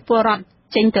ថយពលរដ្ឋ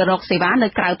ចេញទៅរកសេវានៅ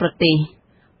ក្រៅប្រទេស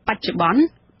បច្ចុប្បន្ន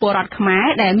ពលរដ្ឋខ្មែរ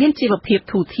ដែលមានជីវភាព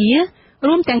ធូរធារ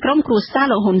រួមទាំងក្រុមគ្រួសារ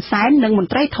លោកហ៊ុនសែននិងមន្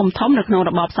ត្រីធំៗនៅក្នុង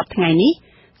របបសពថ្ងៃនេះ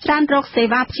ច្រើនរកសេ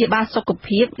វាព្យាបាលសុខ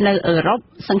ភាពនៅអឺរ៉ុប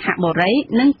សិង្ហបុរី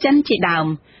និងចិនជាដើម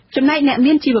ចំណែកអ្នក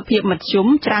មានជីវភាពមធ្យម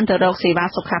ច្រើនទៅរកសេវា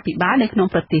សុខាភិបាលនៅក្នុង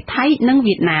ប្រទេសថៃនិង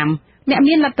វៀតណាមអ្នក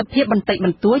មានលទ្ធភាពបន្តិចប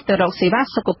ន្តួចទៅរកសេវា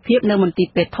សុខភាពនៅមន្ទីរ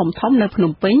ពេទ្យធំៗនៅភ្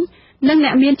នំពេញនិងអ្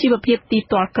នកមានជីវភាពទី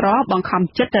ផ្ទាល់ក្របង្ខំ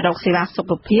ចិត្តទៅរកសេវាសុ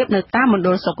ខភាពនៅតាមមណ្ឌ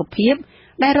លសុខភាព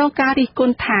ដែលរងការរិះគ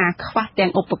ន់ថាខ្វះទាំ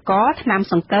ងឧបករណ៍ថ្នាំ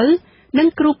សង្កូវនិង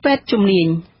គ្រូពេទ្យជំនាញ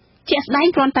ជាក់ស្ដែង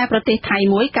គ្រាន់តែប្រទេសថៃ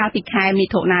មួយកាលពីខែមិ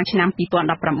ថុនាឆ្នាំ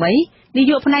2018នា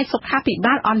យកផ្នែកសុខាភិ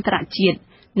បាលអន្តរជាតិ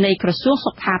នៃក្រសួង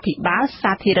សុខាភិបាល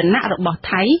សាធារណៈរបស់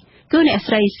ថៃគឺអ្នក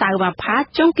ស្រីសៅវ៉ាផា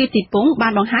ចុងគិតិពងបា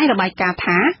នបង្ហាញរបាយការណ៍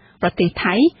ថាប្រទេស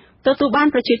ថៃទទួលបាន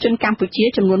ប្រជាជនកម្ពុជា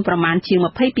ចំនួនប្រមាណជាង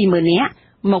 22,000 នាក់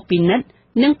មកពិនិត្យ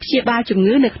និងព្យាបាលជំ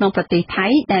ងឺនៅក្នុងប្រទេសថៃ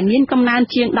ដែលមានកំណើន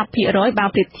ជាង 10% បើ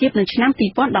ប្រៀបធៀបនឹងឆ្នាំ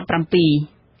2017រ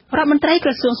ដ្ឋមន្ត្រីក្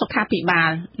រសួងសុខាភិបា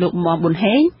លលោកមុំប៊ុន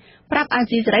ហេងប្រាប់អា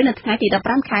ស៊ីសេរីនៅថ្ងៃទី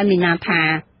15ខែមីនាថា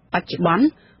បច្ចុប្បន្ន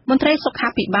មន្ត្រីសុខា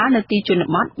ភិបាលនៅទីជន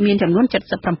បទមានចំនួន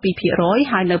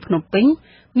 77% ហើយនៅភ្នំពេញ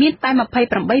មានតែ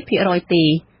 28% ទេរ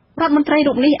ដ្ឋមន្ត្រី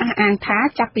រូបនេះអះអាងថា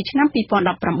ចាប់ពីឆ្នាំ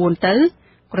2019ទៅ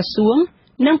ក្រសួង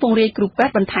នឹងពង្រាយគ្រូពេទ្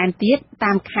យបន្ថែមទៀត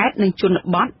តាមខេត្តនិងជន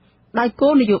បទដោយគោ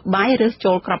លនយោបាយរើស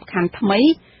ចូលក្របខ័ណ្ឌថ្មី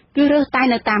គឺរើសតែ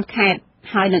នៅតាមខេត្ត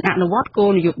ហើយនឹងអនុវត្តគោ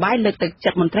លនយោបាយលើកទឹកចិ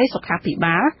ត្តមន្ត្រីសុខាភិ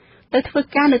បាលទៅធ្វើ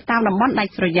ការនៅតាមតំបន់ដា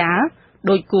ច់ស្រយាល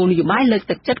ដោយគោលនយោបាយលើក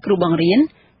ទឹកចិត្តគ្រូបង្រៀន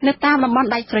នៅតាមតំបន់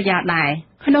ដាច់ស្រយាលដែរ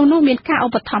ក្នុងនោះមានការឧ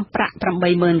បត្ថម្ភប្រាក់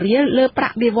 80,000 រៀលលើប្រា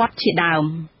ក់បៀវត្សជាដើម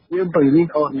យើងពង្រីក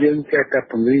អូនយើងចេះតែ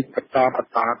ពង្រីកបន្ត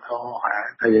ថ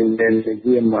ហើយយើងមានវិញ្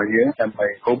ញាមកយើងដើម្បី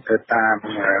គ្រប់ទៅតាម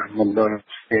មណ្ឌល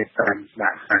ពេទ្យតាមដា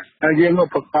ក់ហើយយើងឧ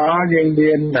បករណ៍យើង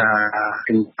មាន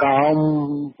សង្កំ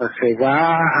សេវា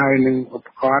ហើយនឹងឧប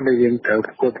ករណ៍ដែលយើងត្រូវ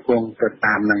គ្រប់គ្រងទៅ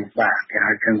តាមនឹងបាទគេ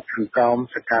ហៅថាសង្កំ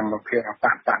សកម្មភាពអប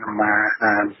ប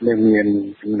មាមាន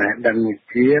ចំណេះដឹងវិ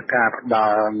ទ្យាការផ្ដ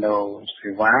ល់នៅសេ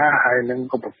វាហើយនឹង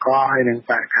ឧបករណ៍ហើយនឹង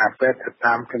បរិក្ខារពេទ្យទៅ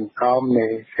តាមសង្កំនៃ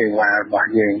សេវារបស់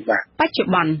យើងបច្ចុ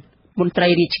ប្បន្នមន្ត្រី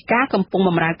រាជការកំពុង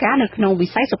បម្រើការនៅក្នុងវិ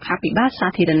ស័យសុខាភិបាលសា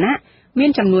ធារណៈមាន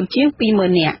ចំនួនជាង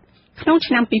 20,000 នាក់ក្នុង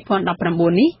ឆ្នាំ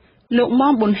2019នេះលោក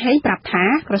មុំប៊ុនហេងប្រាប់ថា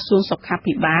ក្រសួងសុខា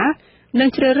ភិបាលនឹង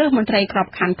ជ្រើសរើសមន្ត្រីក្រប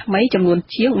ខ័ណ្ឌថ្មីចំនួន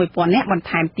ជាង 1,000 នាក់បន្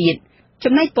ថែមទៀត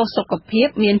ចំណែកប៉ុស្តិ៍សុខភាព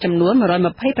មានចំនួន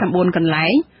129កន្លែ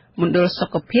ងមណ្ឌលសុ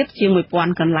ខភាពជាង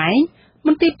 1,000 កន្លែងម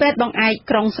ន្ទីរពេទ្យបង្អែក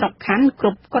ក្រុងស្រុកខណ្ឌគ្រ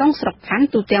ប់ក្រុងស្រុកខណ្ឌ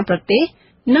ទូទាំងប្រទេស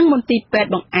និងមន្ទីរពេទ្យ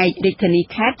បង្អែករាជធានី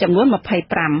ខេត្តចំនួន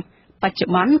25បច្ចុ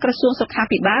ប្បន្នក្រសួងសុខា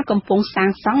ភិបាលកំពុងសាង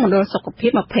សង់មណ្ឌលសុខភា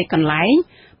ព20កន្លែង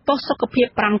ប៉ុស្តិ៍សុខភាព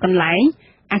5កន្លែង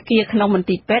អគារក្នុងមន្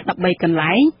ទីរពេទ្យ13កន្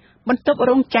លែងបន្ទប់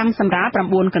រង់ចាំសម្រាល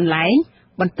9កន្លែង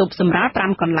បន្ទប់សម្រាល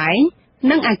5កន្លែង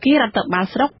និងអគាររដ្ឋបាល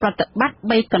ស្រុកប្រតិបត្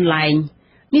តិ3កន្លែង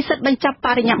និស្សិតបញ្ចប់ប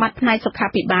រិញ្ញាបត្រផ្នែកសុខា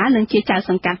ភិបាលនិងជាចៅ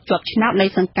សង្កាត់ជាប់ឆ្នោតនៃ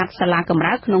សង្កាត់សាលាកំ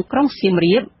រើកក្នុងក្រុងសៀម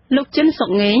រាបលោកចិនសុក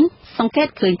ងេងសង្កេត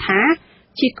ឃើញថា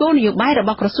ជាគោលនយោបាយរប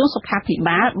ស់ក្រសួងសុខាភិ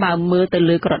បាលបើមើលទៅ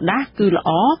លើក្រដាស់គឺល្អ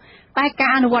តែកា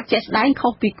រអនុវត្តជាក់ស្ដែងខុ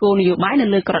សពីគោលនយោបាយនៅ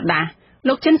លើក្រដាស់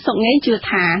លោកចិនសុកងេងជឿ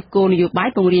ថាគោលនយោបាយ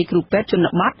ពង្រាយគ្រូពេទ្យជន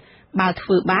បទបើធ្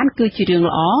វើបានគឺជារឿង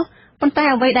ល្អប៉ុន្តែ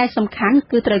អ្វីដែលសំខាន់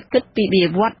គឺត្រូវគិតពីវិ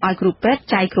វត្តឲ្យគ្រូពេទ្យ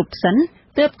ចាយគ្រប់សិន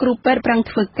ទើបគ្រូពេទ្យប្រឹង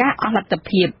ធ្វើការអស់លទ្ធ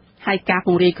ភាពហើយការព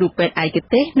ង្រាយគ្រូពេទ្យឯក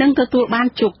ទេសនឹងទទួលបាន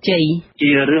ជោគជ័យ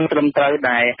ជារឿងត្រឹមត្រូវ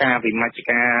ដែលការវិមជ្ឈ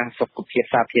ការសុខភាព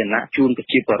សាធារណៈជូនប្រ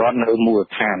ជាពលរដ្ឋនៅមូល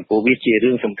ដ្ឋានព្រោះវាជា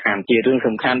រឿងសំខាន់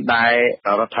ដែល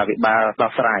រដ្ឋាភិបាល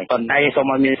ដោះស្រាយប៉ុន្តែសូ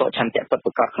មឲ្យមានសុខឆន្ទៈពិតប្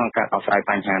រាកដក្នុងការដោះស្រាយ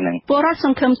បញ្ហាហ្នឹងពលរដ្ឋស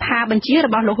ង្ឃឹមថាបញ្ជារ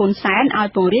បស់លោកហ៊ុនសែនឲ្យ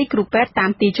ពង្រាយគ្រូពេទ្យតា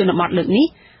មទីជនបទលើកនេះ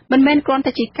មិនមែនគ្រាន់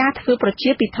តែជាការធ្វើប្រជា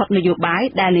ពិធនយោបាយ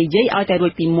ដែលនិយាយឲ្យតែរួ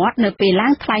ចពីមាត់នៅពេលឡើ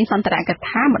ងថ្លែងសន្ទរក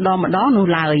ថាម្ដងនោះ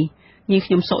ឡើយនាង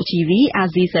ខ្ញុំសុជីវីអា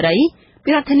ស៊ីសេរីពី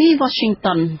រដ្ឋធានី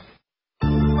Washington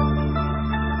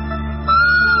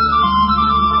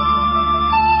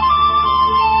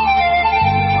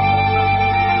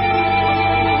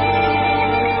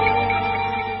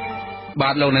បា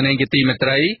ទលោកអ្នកនាងជាទីមេត្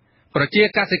រីប្រជា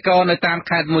កសិករនៅតាម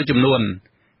ខេត្តមួយចំនួន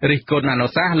រិះគន់អនុ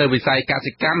សាសន៍លើវិស័យក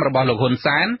សិកម្មរបស់លោកហ៊ុន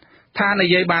សែនថានិ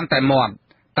យាយបានតែមាត់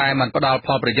តែមិនផ្ដល់ផ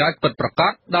លប្រយោជន៍ពិតប្រាក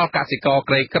ដដល់កសិករ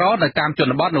ក្រីក្រនៅតាមជ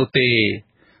នបទនោះទេ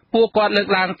ពួកគាត់លើក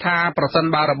ឡើងថាប្រសិន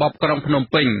បើរបបក្រុងភ្នំ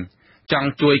ពេញចង់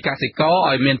ជួយកសិករ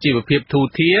ឲ្យមានជីវភាពធូរ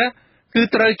ធារគឺ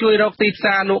ត្រូវជួយរកទីផ្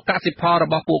សារលក់កសិផលរ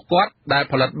បស់ពួកគាត់ដែល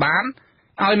ផលិតបាន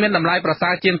ឲ្យមានតម្លៃប្រសើ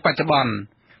រជាងបច្ចុប្បន្ន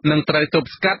និងត្រូវទប់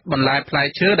ស្កាត់បន្លែផ្លែ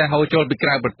ឈើដែលហូរចូលពីក្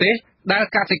រៅប្រទេសដែល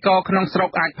កសិករក្នុងស្រុក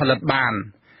អាចផលិតបាន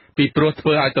ពីព្រោះធ្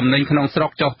វើឲ្យទំនិញក្នុងស្រុ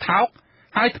កចុះថោក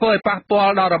ហើយធ្វើឲ្យប៉ះពា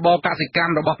ល់ដល់របរកសិក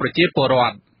ម្មរបស់ប្រជាពលរ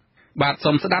ដ្ឋបាទ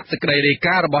សូមស្ដាប់សេចក្តីរាយ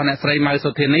ការណ៍របស់អ្នកស្រីម៉ៅ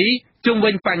សុធានីជុំ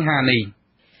វិញបញ្ហានេះ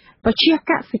ប្រជា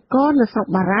កសិករនៅស្រុក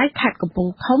បារាយខេត្តកំព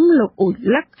ង់ធំលោកអ៊ូច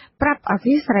លឹកប្រាប់អា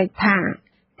ស៊ីសេរីថា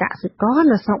កសិករ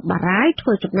នៅស្រុកបារាយធ្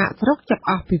វើចំណាកស្រុកចាប់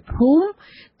អស់ពីភូមិ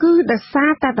គឺដោយសា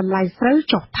រតែតម្លៃស្រូវ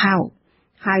ចុះថោក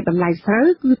ហើយតម្លៃស្រូវ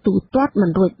គឺទូទាត់មិ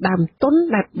នរួចដើមទុន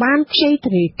ដែលបានខ្ចីធ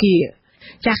នាគារ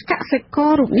ចាស់កសិក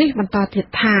ររូបនេះបន្តទៀត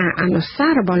ថាអនុសា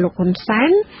សន៍របស់លោកហ៊ុនសែ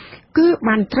នគឺ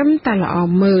បានត្រឹមតែល្អ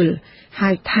មើលហើ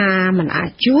យថាมันអា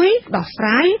ចជួយដោះស្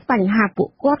រាយបញ្ហាពួក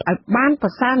គាត់ឲ្យបានប្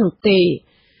រសើរនោះទេ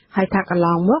ហើយថាកន្ល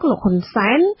ងមកលោកហ៊ុន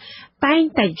សែនតែង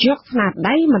តែយកស្នា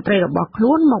ដៃមន្ត្រីរបស់ខ្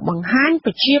លួនមកបង្ហាញ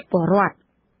ប្រជាពលរដ្ឋ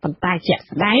ប៉ុន្តែជាក់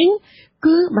ស្ដែង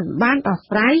គឺមិនបានដោះ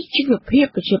ស្រាយជីវភាព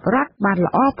ប្រជាពលរដ្ឋបាន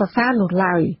ល្អប្រសើរនោះ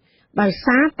ឡើយដោយ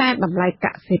សារតែតម្លៃក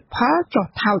សិផលចុះ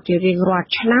ថោកជារៀងរាល់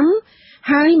ឆ្នាំ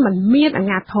ហើយមិនមានអាជ្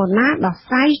ញាធរណាដោះ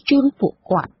ស្រាយជូនពួក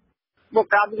គាត់មក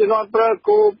កម្មជាគាត់ប្រើ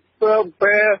គូប្រើ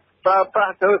ពេលប្រើប្រា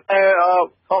ស់ទៅតែ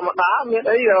ធម្មតាមាន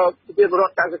អីជាពលរ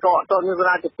ដ្ឋកសិករអត់មានបណ្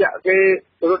ដាចិត្តគេ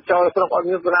រត់ចូលស្រុកអត់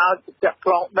មានបណ្ដាចិត្តខ្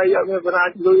លងដីអត់មានបណ្ដា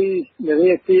លុយនា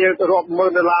នាជារាប់ម៉ឺ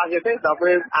នដុល្លារទៀតទេដល់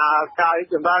ពេលកាយ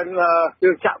ចម្រើនជឿ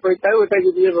ចាក់ពេកទៅ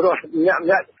ជាពលរដ្ឋម្នាក់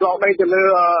ខ្លងដីទៅលើ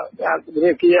នា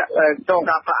នាជាចង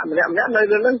ការប្រាក់ម្នាក់នៅ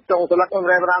លើនឹងចងស្លឹក5ដុល្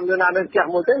លារនៅផ្ទះ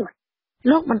មួយទេ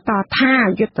លោកបន្តថា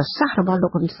យុទ្ធសាស្ត្ររបស់លោ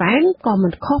កហ៊ុនសែនក៏មិ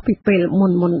នខុសពីពេល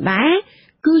មុនដែរ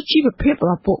គឺជីវភាពរ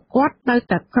បស់ពួកគាត់នៅ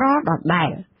តែក្រដដែ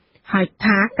លហើយ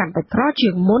ថាកាន់តែក្រជា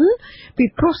ងមុនពី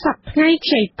ព្រោះសប្តាហ៍ថ្ងៃ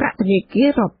ខ្ចីប្រាក់ធនាគារ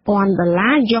រាប់ពាន់ដុល្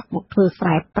លារយកមកធ្វើស្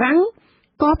រែប្រាំង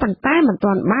ក៏ប៉ុន្តែមិន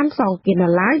ទាន់បានសងគេនៅ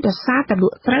ឡើយដោយសារតែល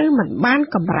ក់ស្រូវមិនបាន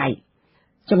កម្រៃ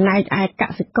ចំណែកឯក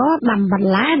សិករដាំប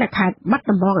ន្លែនៅខេត្តបាត់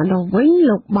ដំបងឯនោះវិញ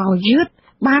លោកបោយឺត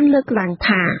បានលើកឡើង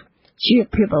ថាជីវ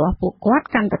ភាពរបស់ពួកគាត់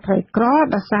កាន់តែក្រីក្រ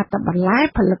ដោយសារតែបន្លែ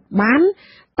ផលិតបាន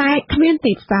តែគ្មាន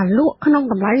ទីផ្សារលក់ក្នុង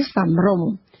តម្លៃសមរម្យ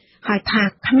ហើយថា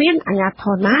គ្មានអាជ្ញាធ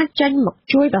រណាចេញមក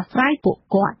ជួយដោះស្រាយពួក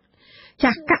គាត់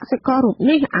ចាស់កសិកររូប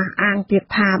នេះអះអាងទៀត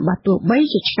ថាបើទោះបី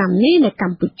ជាឆ្នាំនេះនៅក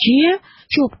ម្ពុជា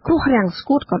ជួបគ្រោះរាំងស្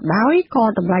ងួតក៏ដោយក៏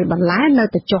តម្លៃបន្លែនៅ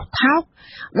តែចុះថោក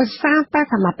ដោយសារតែ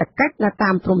សមត្ថកិច្ចនៅតា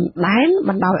មព្រំដែនប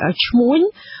ណ្ដោយឲ្យឈ្មួញ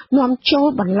នាំចូល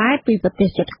បន្លែពីប្រទេស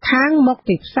ជិតខាងមក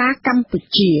ទីផ្សារកម្ពុ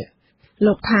ជា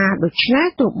លោកថាដូច្នេះ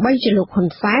ទោះបីជាលោកហ៊ុន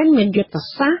សែនមានយុទ្ធ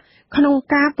សាស្ត្រក្នុង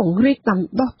ការពង្រីកដាំ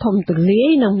ដុះធំទូលាយ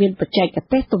និងមានបច្ចេក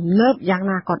ទេសទំនើបយ៉ាង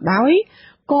ណាក៏ដោយ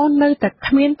ក៏នៅតែ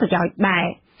គ្មានប្រយោជន៍ដែរ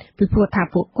ពីព្រោះថា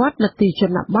ពួកគាត់នៅទីជ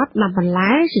នបទដាំបន្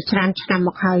លែជាច្រើនឆ្នាំម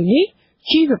កហើយនេះ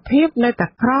ជីវភាពនៅតែ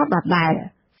ក្រដដែល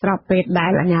ស្របពេលដែ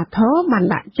លអាជ្ញាធរបាន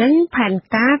ដាក់ចេញផែន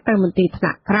ការទៅមន្ទីរថ្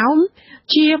នាក់ក្រោម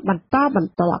ជាបន្តប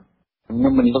ន្ទាប់ ខ្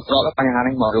ញុំមិនយល់ស្របបញ្ហា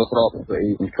នេះមកយល់ស្របព្រោះ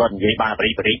គាត់និយាយបានប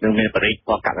រិបរិនឹងមានបរិប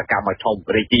គាត់កសកម្មឲ្យធំ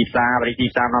បរិទីផ្សារនៅ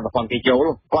តែគេចូល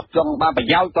គាត់ចង់បានប្រ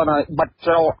យោជន៍គាត់ឲ្យបិទ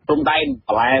ស្រកព្រំដែន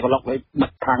បន្លែប្លុកឲ្យបិ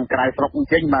ទខាងក្រៅស្រុក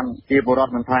ចេញបានជាពលរដ្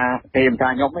ឋមិនថាទេមិនថា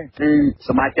ខ្ញុំទេគឺស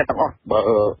មាជិកទាំងអស់បើ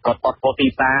គាត់អត់ពោទី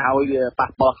ផ្សារឲ្យប៉ះ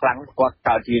ពាល់ខ្លាំងគាត់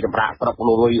កើតជាចម្រាក់ស្រុក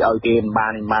លុយឲ្យគេមិ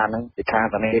នបានហ្នឹងពីខាង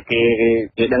ធនាគារ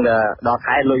គេដឹងថាដល់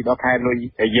ខែលុយ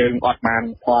តែយើងអត់បាន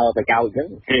ផលប្រយោជន៍អញ្ចឹង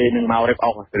គេនឹងមករៀបអ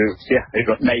ស់ឬផ្ទះឬ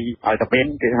រត់ដីឲ្យតែពេល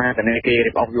គេថាធនាគារ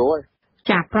រៀបអស់យក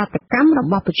ចាប្រតិកម្មរ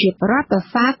បស់ប្រជាពលរដ្ឋដោយ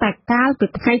សារតែកាលពី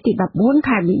ថ្ងៃទី14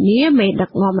ខែមីនាមេដឹ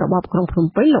កនាំរបបក្រុងភ្នំ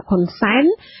ពេញលោកហ៊ុនសែន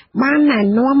បានណែ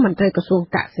នាំមន្ត្រីក្រសួង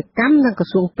កសិកម្មនិងក្រ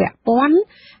សួងពាក់ព័ន្ធ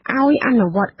ឲ្យអនុ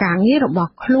វត្តការងាររប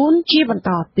ស់ខ្លួនជាបន្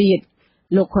តទៀត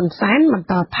លោកហ៊ុនសែនបន្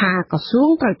តថាក្រសួង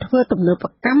ត្រូវធ្វើទំនើប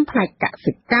កម្មផ្នែកក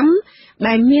សិកម្ម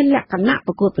ដែលមានលក្ខណៈ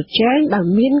ប្រកួតប្រជែងដោយ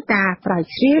មានការស្រាវ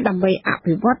ជ្រាវដើម្បីអ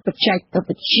ភិវឌ្ឍបច្ចេក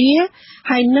វិទ្យា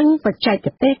ហើយនិងបច្ចេក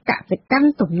ទេសកសិកម្ម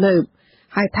ទំនើប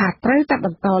ហើយថាត្រូវតែប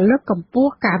ន្តលើកកម្ព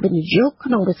ស់ការវិនិយោគក្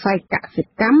នុងវិស័យកសិ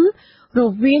កម្មរ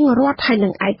វាងរដ្ឋហើយនិ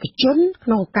ងឯកជនក្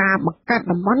នុងការបង្កើត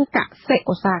តំបន់កសិ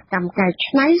ឧស្សាហកម្មកែ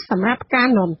ច្នៃសម្រាប់ការ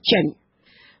នាំចេញ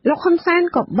លោកហ៊ុនសែន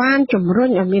ក៏បានជំរុញ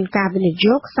ឲ្យមានការវិនិ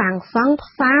យោគសាងសង់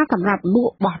ផ្សារសម្រាប់ល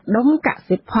ក់បោះដុំក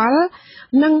សិផល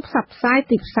និងផ្សព្វផ្សាយ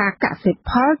ទីផ្សារកសិ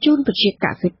ផលជូនប្រជាក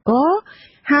សិករ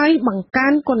ហើយបង្កើ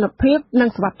នគុណភាពនិង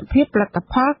សុវត្ថិភាពផលិត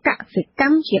ផលកសិក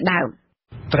ម្មជាដើម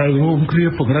ត្រូវរួមគ្នា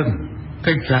ពង្រឹង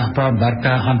កិច្ចសហប្រតិបត្តិ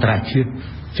ការអន្តរជាតិ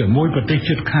ជាមួយប្រទេស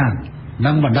ជិតខាង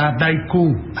និងបណ្ដាដៃគូ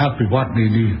អភិវឌ្ឍន៍នា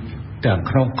នាទាំង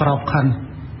ក្នុងក្របខ័ណ្ឌ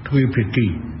ទ្វេភាគី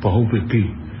ពហុភាគី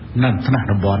និងថ្នាក់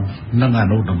តំបន់និងអ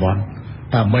នុតំបន់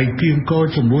ដើម្បីគៀងគរ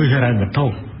ជំនួយហិរញ្ញវត្ថុ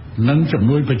និងជំ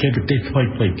នួយបច្ចេកទេសថ្មីៗ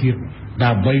ទៀត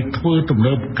ដើម្បីធ្វើទំ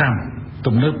នើ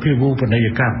បភាវូបនីយ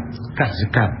កម្មកសិ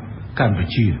កម្មកម្ពុ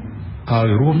ជាឲ្យ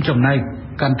រួមចំណែក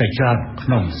កាន់តែច្រើនក្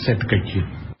នុងសេដ្ឋកិច្ចជាតិ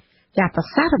ជាប្រ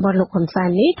សាសន៍របស់លោកហ៊ុនសែន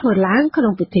នេះធ្វើឡើងក្នុ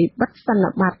ងពិធីបិទសន្និ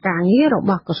បាតការងាររ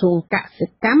បស់ក្រសួងកសិ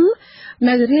កម្ម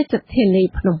នៅរាជធានី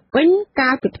ភ្នំពេញកា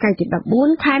លពីថ្ងៃទី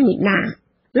14ខែមីនា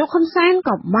លោកហ៊ុនសែន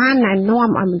ក៏បានណែនាំ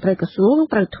ឲ្យមន្ត្រីក្រសួង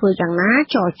ត្រូវធ្វើយ៉ាងណា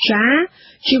ចរចា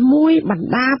ជាមួយបណ្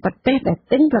ដាប្រទេសដែល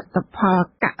ទិញផលិតផល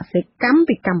កសិកម្ម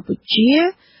ពីកម្ពុជា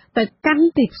ទៅកាន់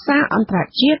ទីផ្សារអន្តរ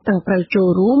ជាតិទាំងត្រូវចូល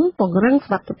រួមពង្រឹងសុ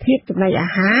វត្ថិភាពចំណីអា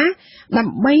ហារដើ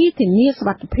ម្បីធានាសុវ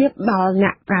ត្ថិភាពដល់អ្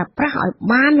នកប្រើប្រាស់ឲ្យ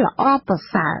បានល្អប្រ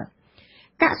សើរ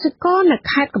កសិករនៅ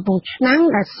ខេត្តកំពង់ឆ្នាំង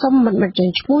ដែលសុំមិនបញ្ចេញ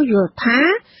ឈ្មោះយល់ថា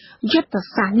យុទ្ធ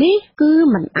សាស្ត្រនេះគឺ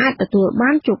មិនអាចទទួល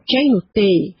បានជោគជ័យនោះ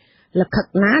ទេលក្ខ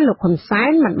ណៈណាលោកហ៊ុនសែ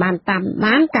នមិនបានតាម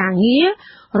ដានការងារ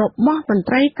របស់មន្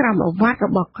ត្រីក្រមអាវ៉ាត់រ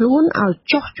បស់ខ្លួនឲ្យ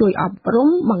ចុះជួយអប់រំ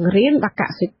បង្រៀនដល់ក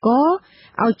សិករ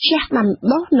ឲ្យចេះដាំ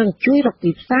ដុះនិងជួយរក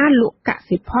ទីផ្សារលក់ក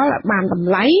សិផលឲ្យបានត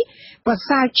ម្លៃប្រ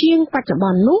សើរជាងបច្ចុប្ប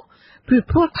ន្ននោះ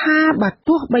ព្រោះថាបើ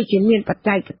ទោះបីជាមានបច្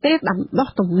ចេកទេសដាំដុះ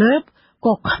ទំនើប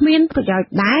ក៏គ្មានប្រយោជ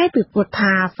ន៍ដែរព្រោះ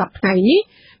ថាសប្តាហ៍នេះ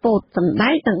ពោតសណ្តែ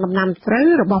កនិងដំណាំស្រូវ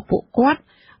របស់ពួកគាត់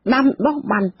ដាំដុះ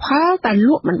បានផលតែល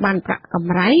ក់មិនបានប្រាក់ក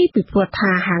ម្រៃព្រោះ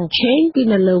ថាហាងឆេងគឺ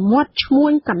នៅលើមាត់ឈ្មួ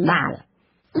ញកណ្ដាល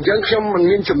អញ្ចឹងខ្ញុំមិន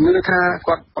មានជំនឿថា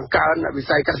គាត់បង្កើនវិ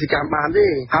ស័យកសិកម្មបានទេ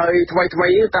ហើយថ្មី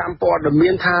តាមព័ត៌មា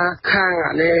នថាខាង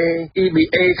នេះ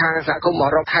EBA ខាងសហគមន៍អឺ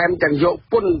រ៉ុបថែមទាំងយក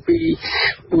ពន្ធពី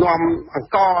នាំអង្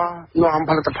គនាំ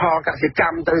ផលិតផលកសិក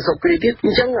ម្មទៅស្រុកគេទៀតអ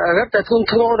ញ្ចឹងរឹតតែធ្ងន់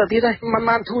ធ្ងរទៅទៀតហើយមិន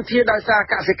បានធូរធារដោយសារ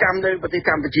កសិកម្មនៅប្រទេសក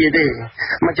ម្ពុជាទេ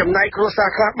មកចំណែកគ្រួសារ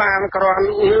ខ្លះបានគ្រាន់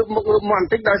ងើបមុខងើបមាត់ប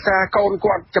ន្តិចដោយសារកូន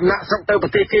គាត់ចំណាក់ស្រុកទៅប្រ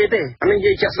ទេសគេទេអានេះនិ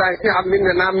យាយជាក់ស្ដែងអត់មាន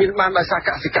អ្នកណាមានបានដោយសារ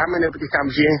កសិកម្មនៅប្រទេសកម្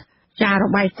ពុជាចារ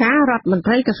បាយការណ៍រដ្ឋមន្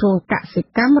ត្រីក្រសួងកសិ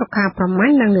កម្មរុក្ខាប្រមា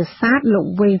ញ់និងនេសាទលោក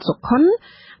វេងសុខុន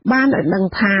បានឲ្យដឹង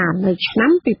ថានៅឆ្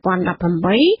នាំ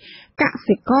2018ក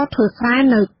សិករធ្វើស្រែ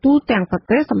នៅទូទាំងប្រ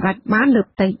ទេសសម្រេចបានលើ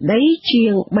ផ្ទៃដីជា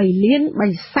ង3លាន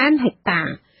3សែនហិកតា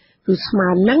គឺស្មើ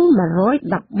នឹង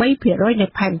113% នៃ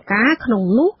ផែនការក្នុង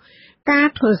នោះការ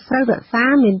ធ្វើស្រូវរក្សា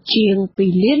មានជាង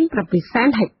2លាន7សែន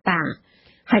ហិកតា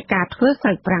ហើយការធ្វើស្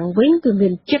រូវប្រាំងវិញគឺមា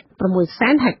នជិត6សែ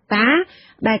នហិកតា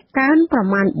ដែលកើនប្រ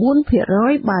មាណ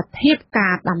 4% បើធៀបកា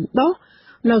រដាំដុះ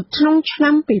នៅក្នុងឆ្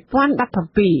នាំ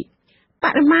2017ប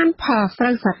រិមាណផលស្រូ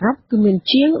វសរុបគឺមាន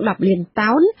ជាង10លាន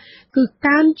តោនគឺ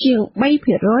កើនជាង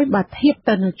 3% បើធៀប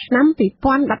ទៅនឹងឆ្នាំ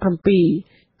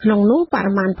2017ក្នុងនោះប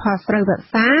រិមាណផលស្រូវរក្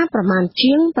សាប្រមាណ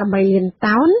ជាង8លាន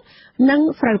តោននិង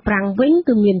ស្រូវប្រាំងវិញ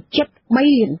គឺមានជិត3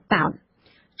លានតោន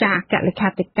ចាកលេខា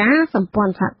ធិការសម្ព័ន្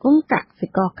ធសហគមន៍កសិ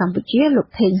ករកម្ពុជាលោក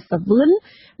ថេងសាវឿន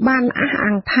បានអះ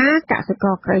អាងថាកសិក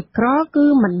រក្រីក្រគឺ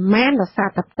មិនមែនដោយសារ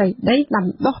តែផ្ទៃដីដាំ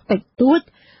ដុះតិចតួច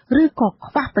ឬក៏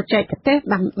ខ្វះបច្ចេកទេស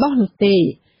ដាំដុះនោះទេ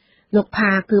លោក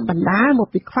ថាគឺបណ្ដាលមក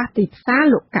ពីខ្វះទីផ្សារ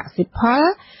លក់កសិផល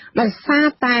ដោយសារ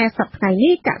តែសប្តាហ៍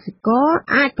នេះកសិករ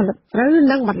អាចផលិតស្រូវ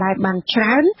និងបន្លែបានច្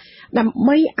រើនដើម្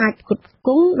បីអាចផ្គត់ផ្គ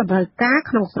ង់តម្រូវការ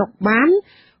ក្នុងស្រុកបាន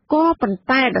ក៏ប៉ុន្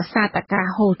តែដោយសារតែការ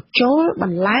ហូរចូលប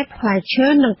ន្លែផ្លែឈើ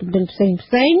និងទំនិញផ្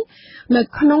សេងៗនៅ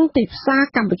ក្នុងទីផ្សារ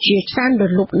កម្ពុជាច្រើនលើ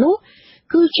សលប់នោះ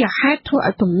គឺជាហេតុធ្វើ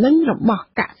ឲ្យទំនិញរបស់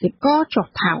កសិករចុះ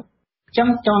ថោក ចឹង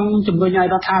ចង់ជំរុញឲ្យ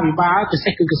រដ្ឋាភិបាលពិសេ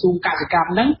សគឺក្រសួងកសិកម្ម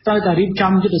ហ្នឹងត្រូវតែរៀប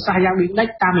ចំយុទ្ធសាស្ត្រយ៉ាងដូចនេះ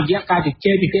តាមរយៈការជ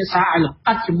ជែកពិភាក្សាឲ្យលម្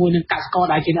អិតជាមួយនឹងកសិករ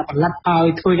ដែលជាអ្នកផលិតហើយ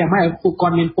ធ្វើយ៉ាងម៉េចឲ្យពួកគា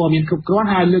ត់មានព័ត៌មានគ្រប់គ្រាន់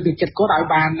ហើយលើកទឹកចិត្តគាត់ឲ្យ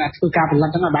បានធ្វើការផលិត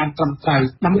ហ្នឹងឲ្យបានត្រឹមត្រូវ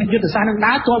ដើម្បីយុទ្ធសាស្ត្រហ្នឹង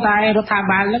ដែរទាល់តែរដ្ឋាភិ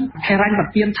បាលហ្នឹងហិរញ្ញប្ប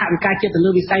ទានថវិកាជាតិទៅលើ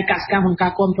វិស័យកសិកម្មក្នុងកា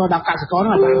រគាំទ្រដល់កសិករ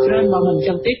ហ្នឹងឲ្យបានច្រើនបើមិនអញ្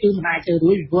ចឹងទេគឺមិនអាចទៅ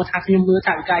រួចពីព្រោះថាខ្ញុំមើលថ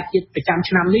វិកាជាតិប្រចាំ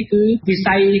ឆ្នាំនេះគឺវិ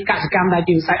ស័យកសិកម្មដែល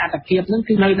ជាវិស័យអត្ថភាពហ្នឹង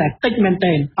គឺនៅតែតិចមែន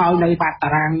ទែនឲ្យនៅបាតតា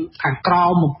រាងខាងក្រោ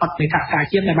មបំផុតនៃថវិកា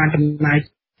ជាតិដែលបានចំណាយ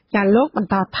ចាលោកបន្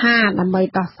តថាដើម្បី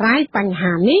ដោះស្រាយបញ្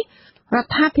ហានេះរ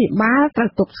ដ្ឋាភិបាលត្រូវ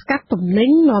ទប់ស្កាត់ទំនិញ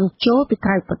នាំចូលពីក្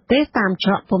រៅប្រទេសតាមច្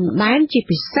រកព្រំដែនជា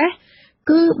ពិសេស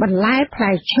គឺបន្លែផ្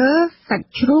លែឈើសាច់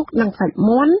ជ្រូកនិងសាច់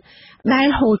មាន់ដែល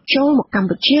ហូរចូលមកកម្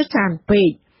ពុជាច្រើនពេក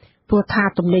ព្រោះថា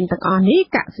ទំនិញទាំងអស់នេះ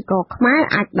កសិករខ្មែរ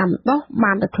អាចដាំដុះ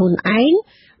បានដោយខ្លួនឯង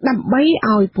ដើម្បី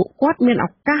ឲ្យពួកគាត់មានឱ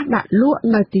កាសដាក់លក់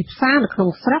នៅទីផ្សារនៅក្នុ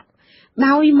ងស្រុក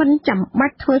ដោយមិនចាំបា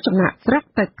ច់ធ្វើចំណាកស្រុក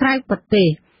ទៅក្រៅប្រទេស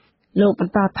លោកប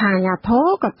ន្តថាអាជ្ញាធរ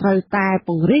ក៏ត្រូវតែព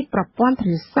ង្រីកប្រព័ន្ធធា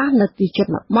រាសាស្ត្រនៅទីជ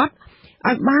នបទ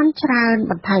ឲ្យបានច្រើន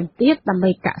បន្ថែមទៀតដើម្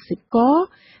បីកសិករ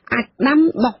អាចដាំ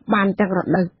ដុះបានទាំងរ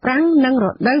ដូវប្រាំងនិងរ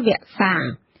ដូវវស្សា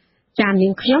ចា៎នា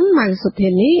ងខ្ញុំម៉ៅសុធា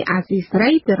នីអាស៊ីសេ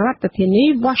រីពីរដ្ឋធានី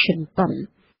Washington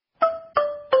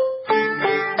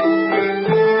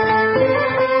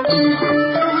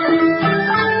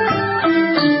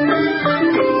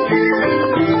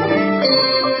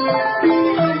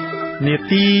នេ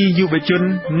តិយុវជន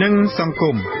និងសង្គ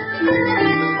ម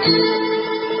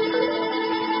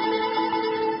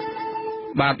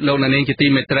បាទលោកនាងជាទី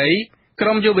មេត្រីក្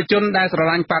រុមយុវជនដែលស្រ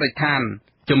ឡាញ់បរិស្ថាន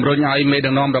ជំរុញឲ្យមេដឹ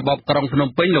កនាំរបបក្រុងភ្នំ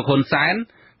ពេញលោកហ៊ុនសែន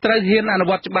ត្រូវហ៊ានអនុ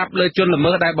វត្តច្បាប់លើជនល្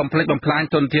មើសដែលបំផ្លិចបំផ្លាញ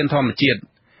ធនធានធម្មជាតិ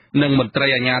និងមន្ត្រី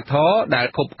អាជ្ញាធរដែល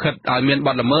ខុបខិតឲ្យមានប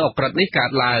ទល្មើសឧក្រិដ្ឋនេះកើ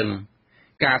តឡើង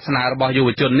ការស្នើរបស់យុវ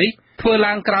ជននេះធ្វើ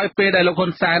ឡើងក្រោយពេលដែលលោកហ៊ុ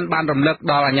នសែនបានរំលឹក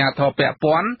ដល់អាជ្ញាធរពាក់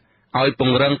ព័ន្ធឲ្យព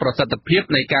ង្រឹងប្រសិទ្ធភាព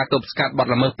នៃការទប់ស្កាត់បទ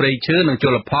ល្មើសព្រៃឈើនិងជ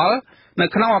លផលនៅ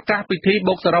ក្នុងឱកាសពិធី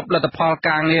បូកសរុបលទ្ធផល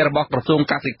ការងាររបស់ក្រសួង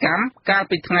កសិកម្មកាល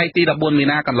ពីថ្ងៃទី14មី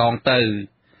នាកន្លងទៅ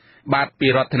បាទពី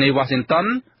រដ្ឋធានី Washington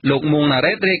លោកមួងណា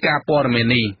រ៉េតរាយការណ៍ព័ត៌មាន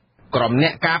នេះក្រុមអ្ន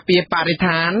កការពារបរិស្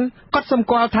ថានក៏សម្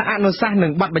គាល់ថាអនុសាសន៍និ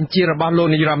ងបទបញ្ជារបស់លោក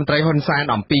នាយរដ្ឋមន្ត្រីហ៊ុនសែន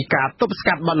អំពីការទប់ស្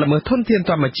កាត់បទល្មើសធនធាន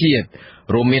ធម្មជាតិ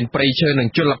រួមមានព្រៃឈើនិង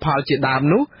ជលផលជាដើម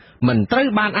នោះមិនត្រូវ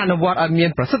បានអនុវត្តឲ្យមាន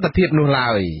ប្រសិទ្ធភាពនោះ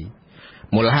ឡើយ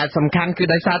មូលហេតុសំខាន់គឺ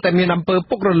ដោយសារតែមានអំពើ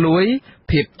ពុករលួយ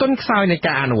ភាពទន់ខ្សោយនៃ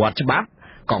ការអនុវត្តច្បាប់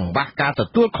កង្វះការទ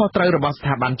ទួលខុសត្រូវរបស់ស្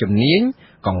ថាប័នជំនាញ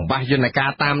កង្វះយន្តការ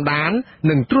តាមដាន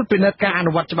និងត្រួតពិនិត្យការអ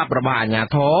នុវត្តច្បាប់របស់អាជ្ញា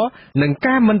ធរនិង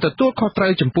ការមិនទទួលខុសត្រូ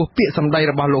វចំពោះពាក្យសម្ដី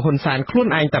របស់លោកហ៊ុនសែនខ្លួន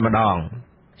ឯងតែម្ដង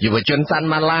យុវជនសាន់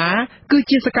ម៉ាឡាគឺ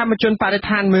ជាសកម្មជនបរិស្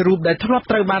ថានមួយរូបដែលធ្លាប់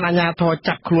ត្រូវបានអាជ្ញាធរ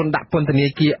ចាប់ខ្លួនដាក់ពន្ធនា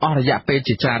គារអស់រយៈពេល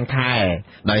ជាច្រើនខែ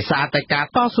ដោយសារតែការ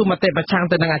តស៊ូមតិប្រឆាំង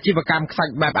ទៅនឹងអាជីវកម្មខ្សា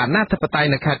ច់បែបអនាធិបតេយ្យ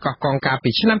នៅខេត្តកោះកុងកាលពី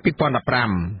ឆ្នាំ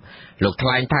2015លោកថ្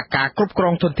លែងថាការគ្រប់គ្រ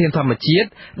ងធនធានធម្មជាតិ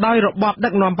ដោយរបបដឹ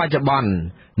កនាំបច្ចុប្បន្ន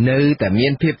នៅតែមា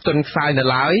នភាពទន់ខ្សោយនៅ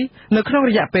ឡើយនៅក្នុង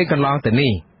រយៈពេលកន្លងទៅ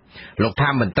នេះលោកថា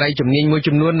មន្ត្រីជំនាញមួយ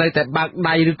ចំនួននៅតែបើក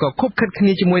ដៃឬក៏ខុបខិតគ្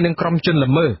នាជាមួយនឹងក្រុមជន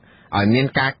ល្មើសឲ្យមាន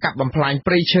ការកាប់បំផ្លាញ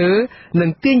ព្រៃឈើនិង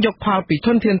ទាញយកផលពីធ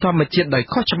នធានធម្មជាតិដោយ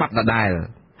ខុសច្បាប់ដដែល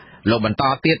លោកបន្ត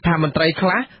ទៀតថាមន្ត្រីខ្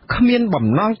លះគ្មានបំ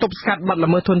ណងទប់ស្កាត់បទល្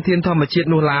មើសធនធានធម្មជាតិ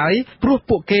នោះឡើយព្រោះ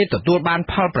ពួកគេទទួលបាន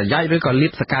ផលប្រយោជន៍ឬក៏លា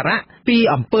ភសក្ការៈពី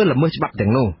អំពើល្មើសច្បាប់ទាំ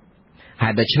ងនោះហើ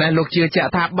យដូច្នេះលោកជឿជាក់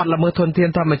ថាបទល្មើសធនធាន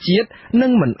ធម្មជាតិនឹ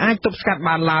ងមិនអាចទប់ស្កាត់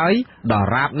បានឡើយដ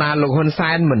រាបណាលោកហ៊ុន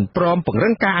សែនមិនព្រមពង្រឹ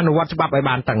ងការអនុវត្តច្បាប់ឲ្យ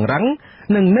បានតឹងរ៉ឹង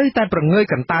និងនៅតែប្រងើយ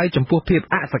កន្តើយចំពោះភាព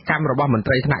អសកម្មរបស់មន្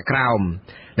ត្រីថ្នាក់ក្រោម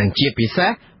និងជាពិសេ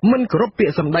សមិនគោរពពា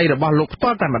ក្យសម្ដីរបស់លោកផ្ទា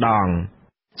ល់តែម្ដង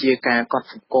ជាការកត់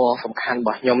សម្គាល់សំខាន់រប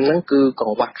ស់ខ្ញុំនឹងគឺក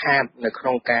ង្វះខាតនៅក្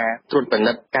នុងការត្រួតពិ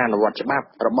និត្យការអនុវត្តច្បាប់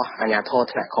របស់អាជ្ញាធរ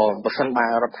ថ្នាក់ក្រោមបើសិនបើ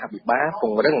រដ្ឋាភិបាលព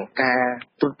ង្រឹងការ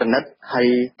ត្រួតពិនិត្យហើយ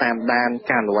តាមដាន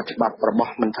ការអនុវត្តច្បាប់រប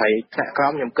ស់មន្ត្រីថ្នាក់ក្រោ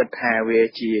មខ្ញុំគិតថាវា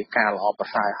ជាការល្អប្រ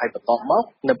សើរហើយបន្តមក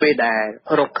នៅពេលដែល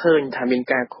រកឃើញថាមាន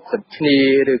ការខុសខិតគ្នា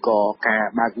ឬក៏ការ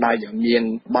បើកដៃយ៉ាងមាន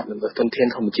បទល្មើសធនធាន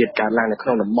ធម្មជាតិកើតឡើងនៅក្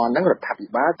នុងតំបន់ហ្នឹងរដ្ឋាភិ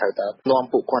បាលត្រូវតែនាំ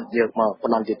ពួកគាត់យកមក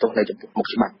ផ្ដន់ទោសនៅចំពោះមុខ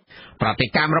ច្បាប់ប្រតិ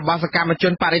កម្មរបស់សកម្មជ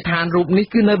នបរិស្ថានរូបនេះ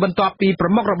គឺនៅបន្ទាប់ពីប្រ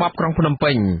មុខរបបក្រុងភ្នំ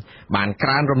ពេញបានក្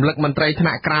រើនរំលឹកមន្ត្រីថ្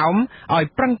នាក់ក្រោមឲ្យ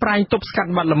ប្រឹងប្រែងទប់ស្កា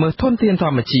ត់បទល្មើសធនធានធ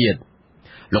ម្មជាតិ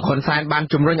លោកហ៊ុនសែនបាន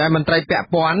ជំរុញឲ្យមន្ត្រីពាក់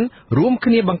ព័ន្ធរួម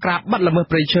គ្នាបង្ក្រាបបទល្មើស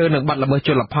ព្រៃឈើនិងបទល្មើសជ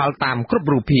លផលតាមគ្រប់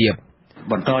រូបភាព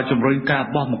បន្តជំរុញការ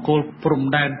បោះបង្គោលព្រំ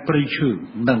ដែនព្រៃឈើ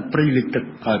និងព្រៃលិចទឹក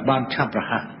ឲ្យបានឆាប់រ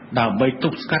ហ័សដើម្បីទ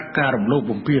ប់ស្កាត់ការរំលោភ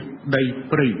បំពានដី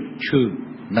ព្រៃឈើ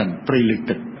និងព្រៃលិច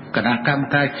ទឹកគណៈកម្ម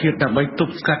ការជាតិដើម្បីទ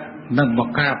ប់ស្កាត់និងប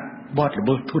ង្ក្រាបបទល្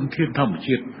មើសធនធានធម្ម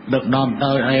ជាតិដឹកនាំ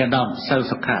ដោយឯកឧត្តមសៅ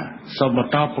សុខាសូមប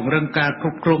ន្តពង្រឹងការគ្រ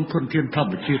ប់គ្រងធនធានធ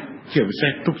ម្មជាតិជាពិសេ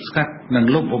សទប់ស្កាត់និង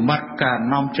លុបបំបាត់ការ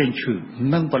នាំចេញឈើ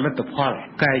និងផលិតផល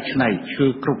កែច្នៃឈើ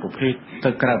គ្រប់ប្រភេទទៅ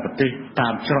ក្រៅប្រទេសតា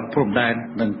មច្រកព្រំដែន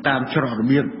និងតាមច្រករ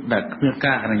បៀងដែលគ្មាន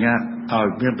ការអនុញ្ញាតឲ្យ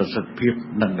មានប្រសិទ្ធភាព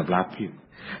និងតម្លាភាព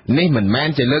នេះមិនមែន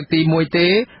ជាលើកទី1ទេ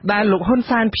ដែលលោកហ៊ុន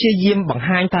សែនព្យាយាមបង្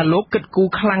ហាញថាលោកគិតគូរ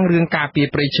ខ្លាំងរឿងការពារ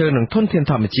ព្រៃឈើនិងធនធាន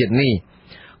ធម្មជាតិនេះ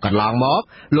កន្លងមក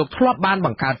លោកធ្លាប់បានប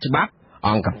ង្កើតច្បាប់អ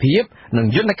ង្គភាពនិង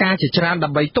យន្តការជាច្រើនដើ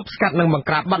ម្បីទប់ស្កាត់និងបង្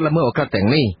ក្រាបបទល្មើសឧក្រិដ្ឋទាំង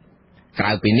នេះក្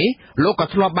រៅពីនេះលោកក៏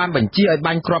ធ្លាប់បានបញ្ជាឲ្យ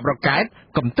បាញ់គ្រាប់រ៉ុកែត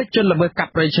កំទេចជនល្មើសកា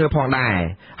ប់ព្រៃឈើផងដែរ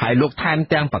ហើយលោកថែម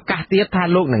ទាំងប្រកាសទៀតថា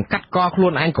លោកនឹងកាត់កខ្លួ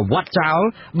នឯងកវត្តចោល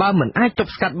បើមិនអាចទ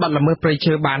ប់ស្កាត់បទល្មើសព្រៃ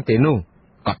ឈើបានទេនោះ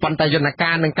ក៏ប៉ុន្តែយន្ត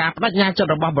ការនិងការបដិញ្ញាចិត្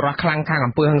តរបស់បរិះខ្លាំងខាង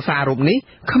អំពើហិង្សារូបនេះ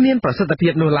គ្មានប្រសិទ្ធភា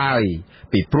ពនោះឡើយ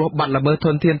ពីព្រោះបទល្មើសធ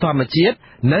នធានធម្មជាតិ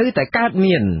នៅតែកើត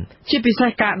មានជាពិសេស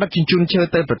ការដឹកជញ្ជូនឈើ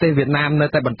ទៅប្រទេសវៀតណាមនៅ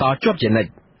តែបន្តជាប់ជានិច្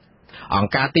ចអង្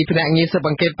គការទីភ្នាក់ងារស៊ើប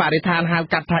អង្កេតបរិស្ថានហៅ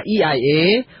កាត់ថា EIA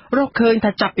រកឃើញ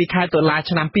ថាចាប់ពីខែតុលា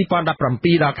ឆ្នាំ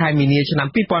2017ដល់ខែមីនាឆ្នាំ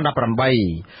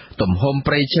2018ទំហំ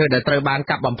ព្រៃឈើដែលត្រូវបាន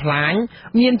កាប់បំផ្លាញ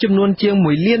មានចំនួនជាង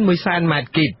1លាន1សែនម៉ែត្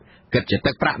រគីបគិតជា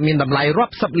ទឹកប្រាក់មានតម្លៃរា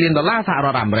ប់សិបលានដុល្លារសហរ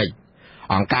ដ្ឋអាមេរិក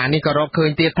អង្គការនេះក៏រកឃើញ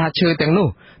ទៀតថាឈើទាំងនោះ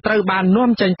ត្រូវបាននាំ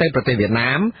ចេញទៅប្រទេសវៀត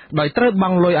ណាមដោយត្រូវប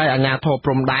ង់លុយឲ្យអាជ្ញាធរព្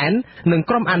រំដែននិង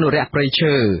ក្រុមអនុរក្សព្រៃ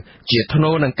ឈើជាថ្នូ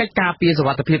រនឹងកិច្ចការពារសុវ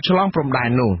ត្ថិភាពឆ្លងព្រំដែ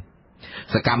ននោះ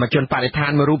សកម្មជនបរិស្ថា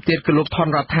នមួយរូបទៀតគឺលោកថន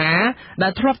រដ្ឋាដែ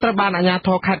លធ្លាប់ត្រូវបានអាជ្ញាធ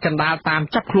រខេត្តកណ្ដាលតាម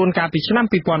ចាប់ខ្លួនកាលពីឆ្នាំ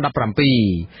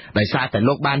2017ដោយសារតែ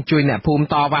លោកបានជួយអ្នកភូមិ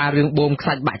តវ៉ារឿងបូមខ្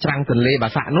សាច់បាក់ច្រាំងទន្លេបា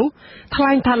សាក់នោះថ្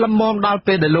លែងថាលំមដល់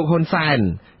ពេលដែលលោកហ៊ុនសែន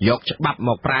យកច្បាប់ម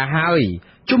កប្រើហើយ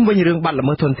ជុំវិញរឿងបាត់ល្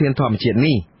មើសធនធានធម្មជាតិ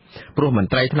នេះព្រោះមន្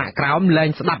ត្រីថ្នាក់ក្រោមលែង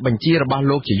ស្ដាប់បញ្ជារបស់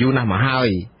លោកជាយូរណាស់មកហើយ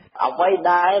អ្វី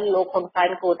ដែលលោកហ៊ុនសែន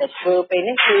គួរតែធ្វើពេល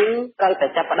នេះគឺត្រូវតែ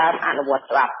ចាប់ផ្ដើមអនុវត្ត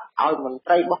ច្បាប់ឲ្យមន្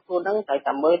ត្រីរបស់ខ្លួននឹងត្រូវ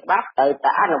តែមើលច្បាប់ត្រូវតែ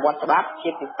អនុវត្តច្បាប់ជា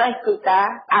ពិសេសគឺការ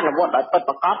អនុវត្តដោយពិត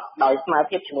ប្រាកដដោយស្មារ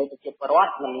តីជាមួយប្រជាពលរដ្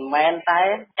ឋមិនមែនតែ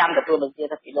ចាំទទួលបញ្ជា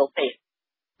ទៅពីលោកទេ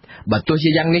បើទោះជា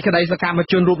យ៉ាងនេះក្តីសកម្ម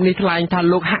ជនរូបនេះថ្លែងថា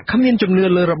លោកហាក់គ្មានជំនឿ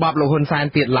លើរបបលោកហ៊ុនសែន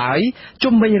ទៀតឡើយ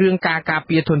ជុំវិញរឿងការការ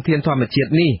ពារធនធានធម្មជា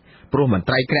តិនេះព្រោះមន្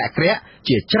ត្រីក្រាក់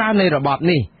ជាច្រើននៃរបប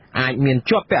នេះអាចមាន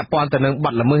ជាប់ពាក់ព័ន្ធទៅនឹងប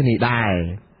ទល្មើសនេះដែរ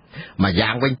ម្យ៉ា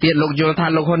ងវិញទៀតលោកយល់ថា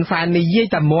លោកហ៊ុនសែននិយាយ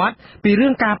តែមាត់ពីរឿ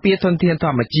ងការពារធនធានធ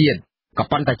ម្មជាតិក៏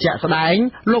ប៉ុន្តែជាក់ស្ដែង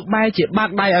លោកបែរជាបា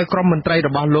ក់ដៃឲ្យក្រុមមន្ត្រីរ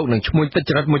បស់លោកនឹងឈ្មួញទឹក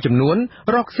ចរិតមួយចំនួន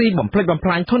រកស៊ីបំផ្លិចបំផ្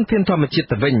លាញធនធានធម្មជាតិ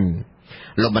ទៅវិញ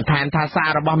លោកបន្ថែមថាសារ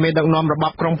របស់មេដឹកនាំរប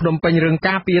បក្រុងភ្នំពេញរឿង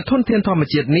ការពារធនធានធម្ម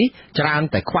ជាតិនេះច្រើន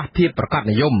តែខ្វះភាពប្រកប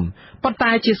និយមប៉ុន្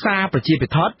តែជាសារប្រជាពិ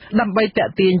ធដ្ឋដើម្បីតា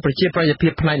ក់ទាញប្រជាប្រិយភា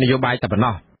ពផ្នែកនយោបាយតែប៉ុណ្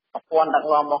ណោះប្រព័ន្ធដឹក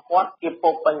នាំរបស់គាត់គេពុ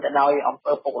កពេញទៅដោយអំ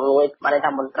ពើពុករលួយបាន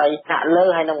ថាមន្ត្រីថ្នាក់លើ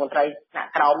ហើយនិងមន្ត្រីថ្នាក់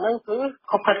ក្រោមហ្នឹងគឺ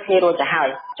ខុសខិតគ្នារួចទៅហើយ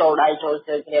ចូលដៃចូល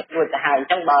ជើងគ្នារួចទៅហើយអញ្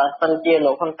ចឹងបើសិនជា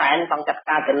លោកហ៊ុនសែនចង់ចាត់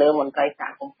ការទៅលើមន្ត្រីថ្នា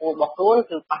ក់កម្ពុជារបស់ខ្លួន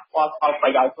គឺប៉ះពាល់ផលប្រ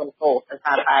យោជន៍ខ្លួនគោដោយ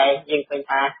សារតែយើងឃើញ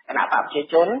ថាគណៈបព្វជិ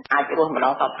ជនអាចរស់ម្ដ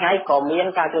ងសប្តាហ៍ថ្ងៃក៏មាន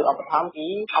ការជួយឧបត្ថម្ភពី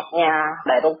អង្គការ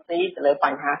ដែលរកស៊ីទៅលើប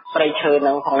ញ្ហាព្រៃឈើ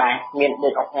នឹងផងដែរមានដូ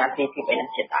ចអង្គការទីពីឯ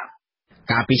ជាតិដែរ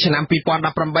កាលពីឆ្នាំ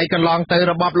2018កន្លងទៅ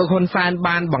របបលោកហ៊ុនសែន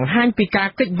បានបង្ហាញពីការ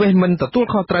គេចវេះមិនទទួល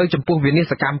ខុសត្រូវចំពោះវិនា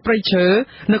សកម្មព្រៃឈើ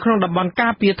នៅក្នុងតំបន់កា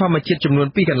រពារធម្មជាតិចំនួន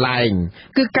2កន្លែង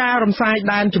គឺការរំសាយ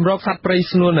ដែនជំរកសត្វព្រៃ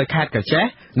ស្នួលនៅខេត្តក្រចេះ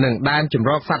និងដែនជំ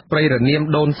រកសត្វព្រៃរនាម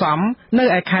ដូនសំនៅ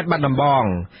ឯខេត្តបាត់ដំបង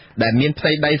ដែលមានផ្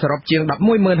ទៃដីសរុបជាង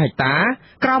 110,000 ហិកតា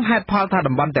ក្រោមហេតុផលថា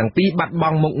តំបន់ទាំងពីរបាត់ប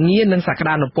ង់មុខងារនិងសក្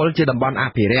តានុពលជាតំបន់អ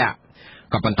ភិរក្ស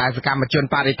ក៏ប៉ុន្តែសកម្មជន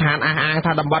បរិស្ថានអះអាង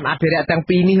ថាតំបន់អភិរក្សទាំង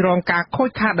ពីរនេះរងការខូច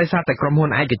ខាតដោយសារតែក្រុមហ៊ុន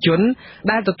ឯកជន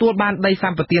ដែលទទួលបានដីស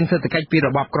ម្បត្តិសេដ្ឋកិច្ចពីរ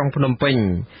បបក្រុងភ្នំពេញ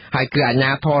ហើយគឺអាជ្ញា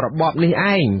ធររបបនេះ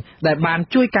ឯងដែលបាន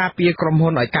ជួយការពារក្រុមហ៊ុ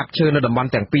នឲ្យកាប់ឈើនៅតំបន់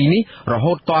ទាំងពីរនេះរ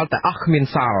ហូតទាល់តែអស់គ្មាន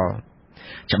សល់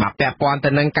ច្បាប់ពាក់ព័ន្ធទៅ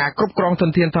នឹងការគ្រប់គ្រងធន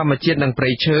ធានធម្មជាតិនិងព្រៃ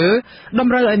ឈើត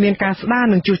ម្រូវឲ្យមានការស្ដារ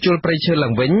និងជួសជុលព្រៃឈើឡើ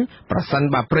ងវិញប្រសិន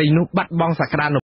បើព្រៃនោះបាត់បង់សក្តានុ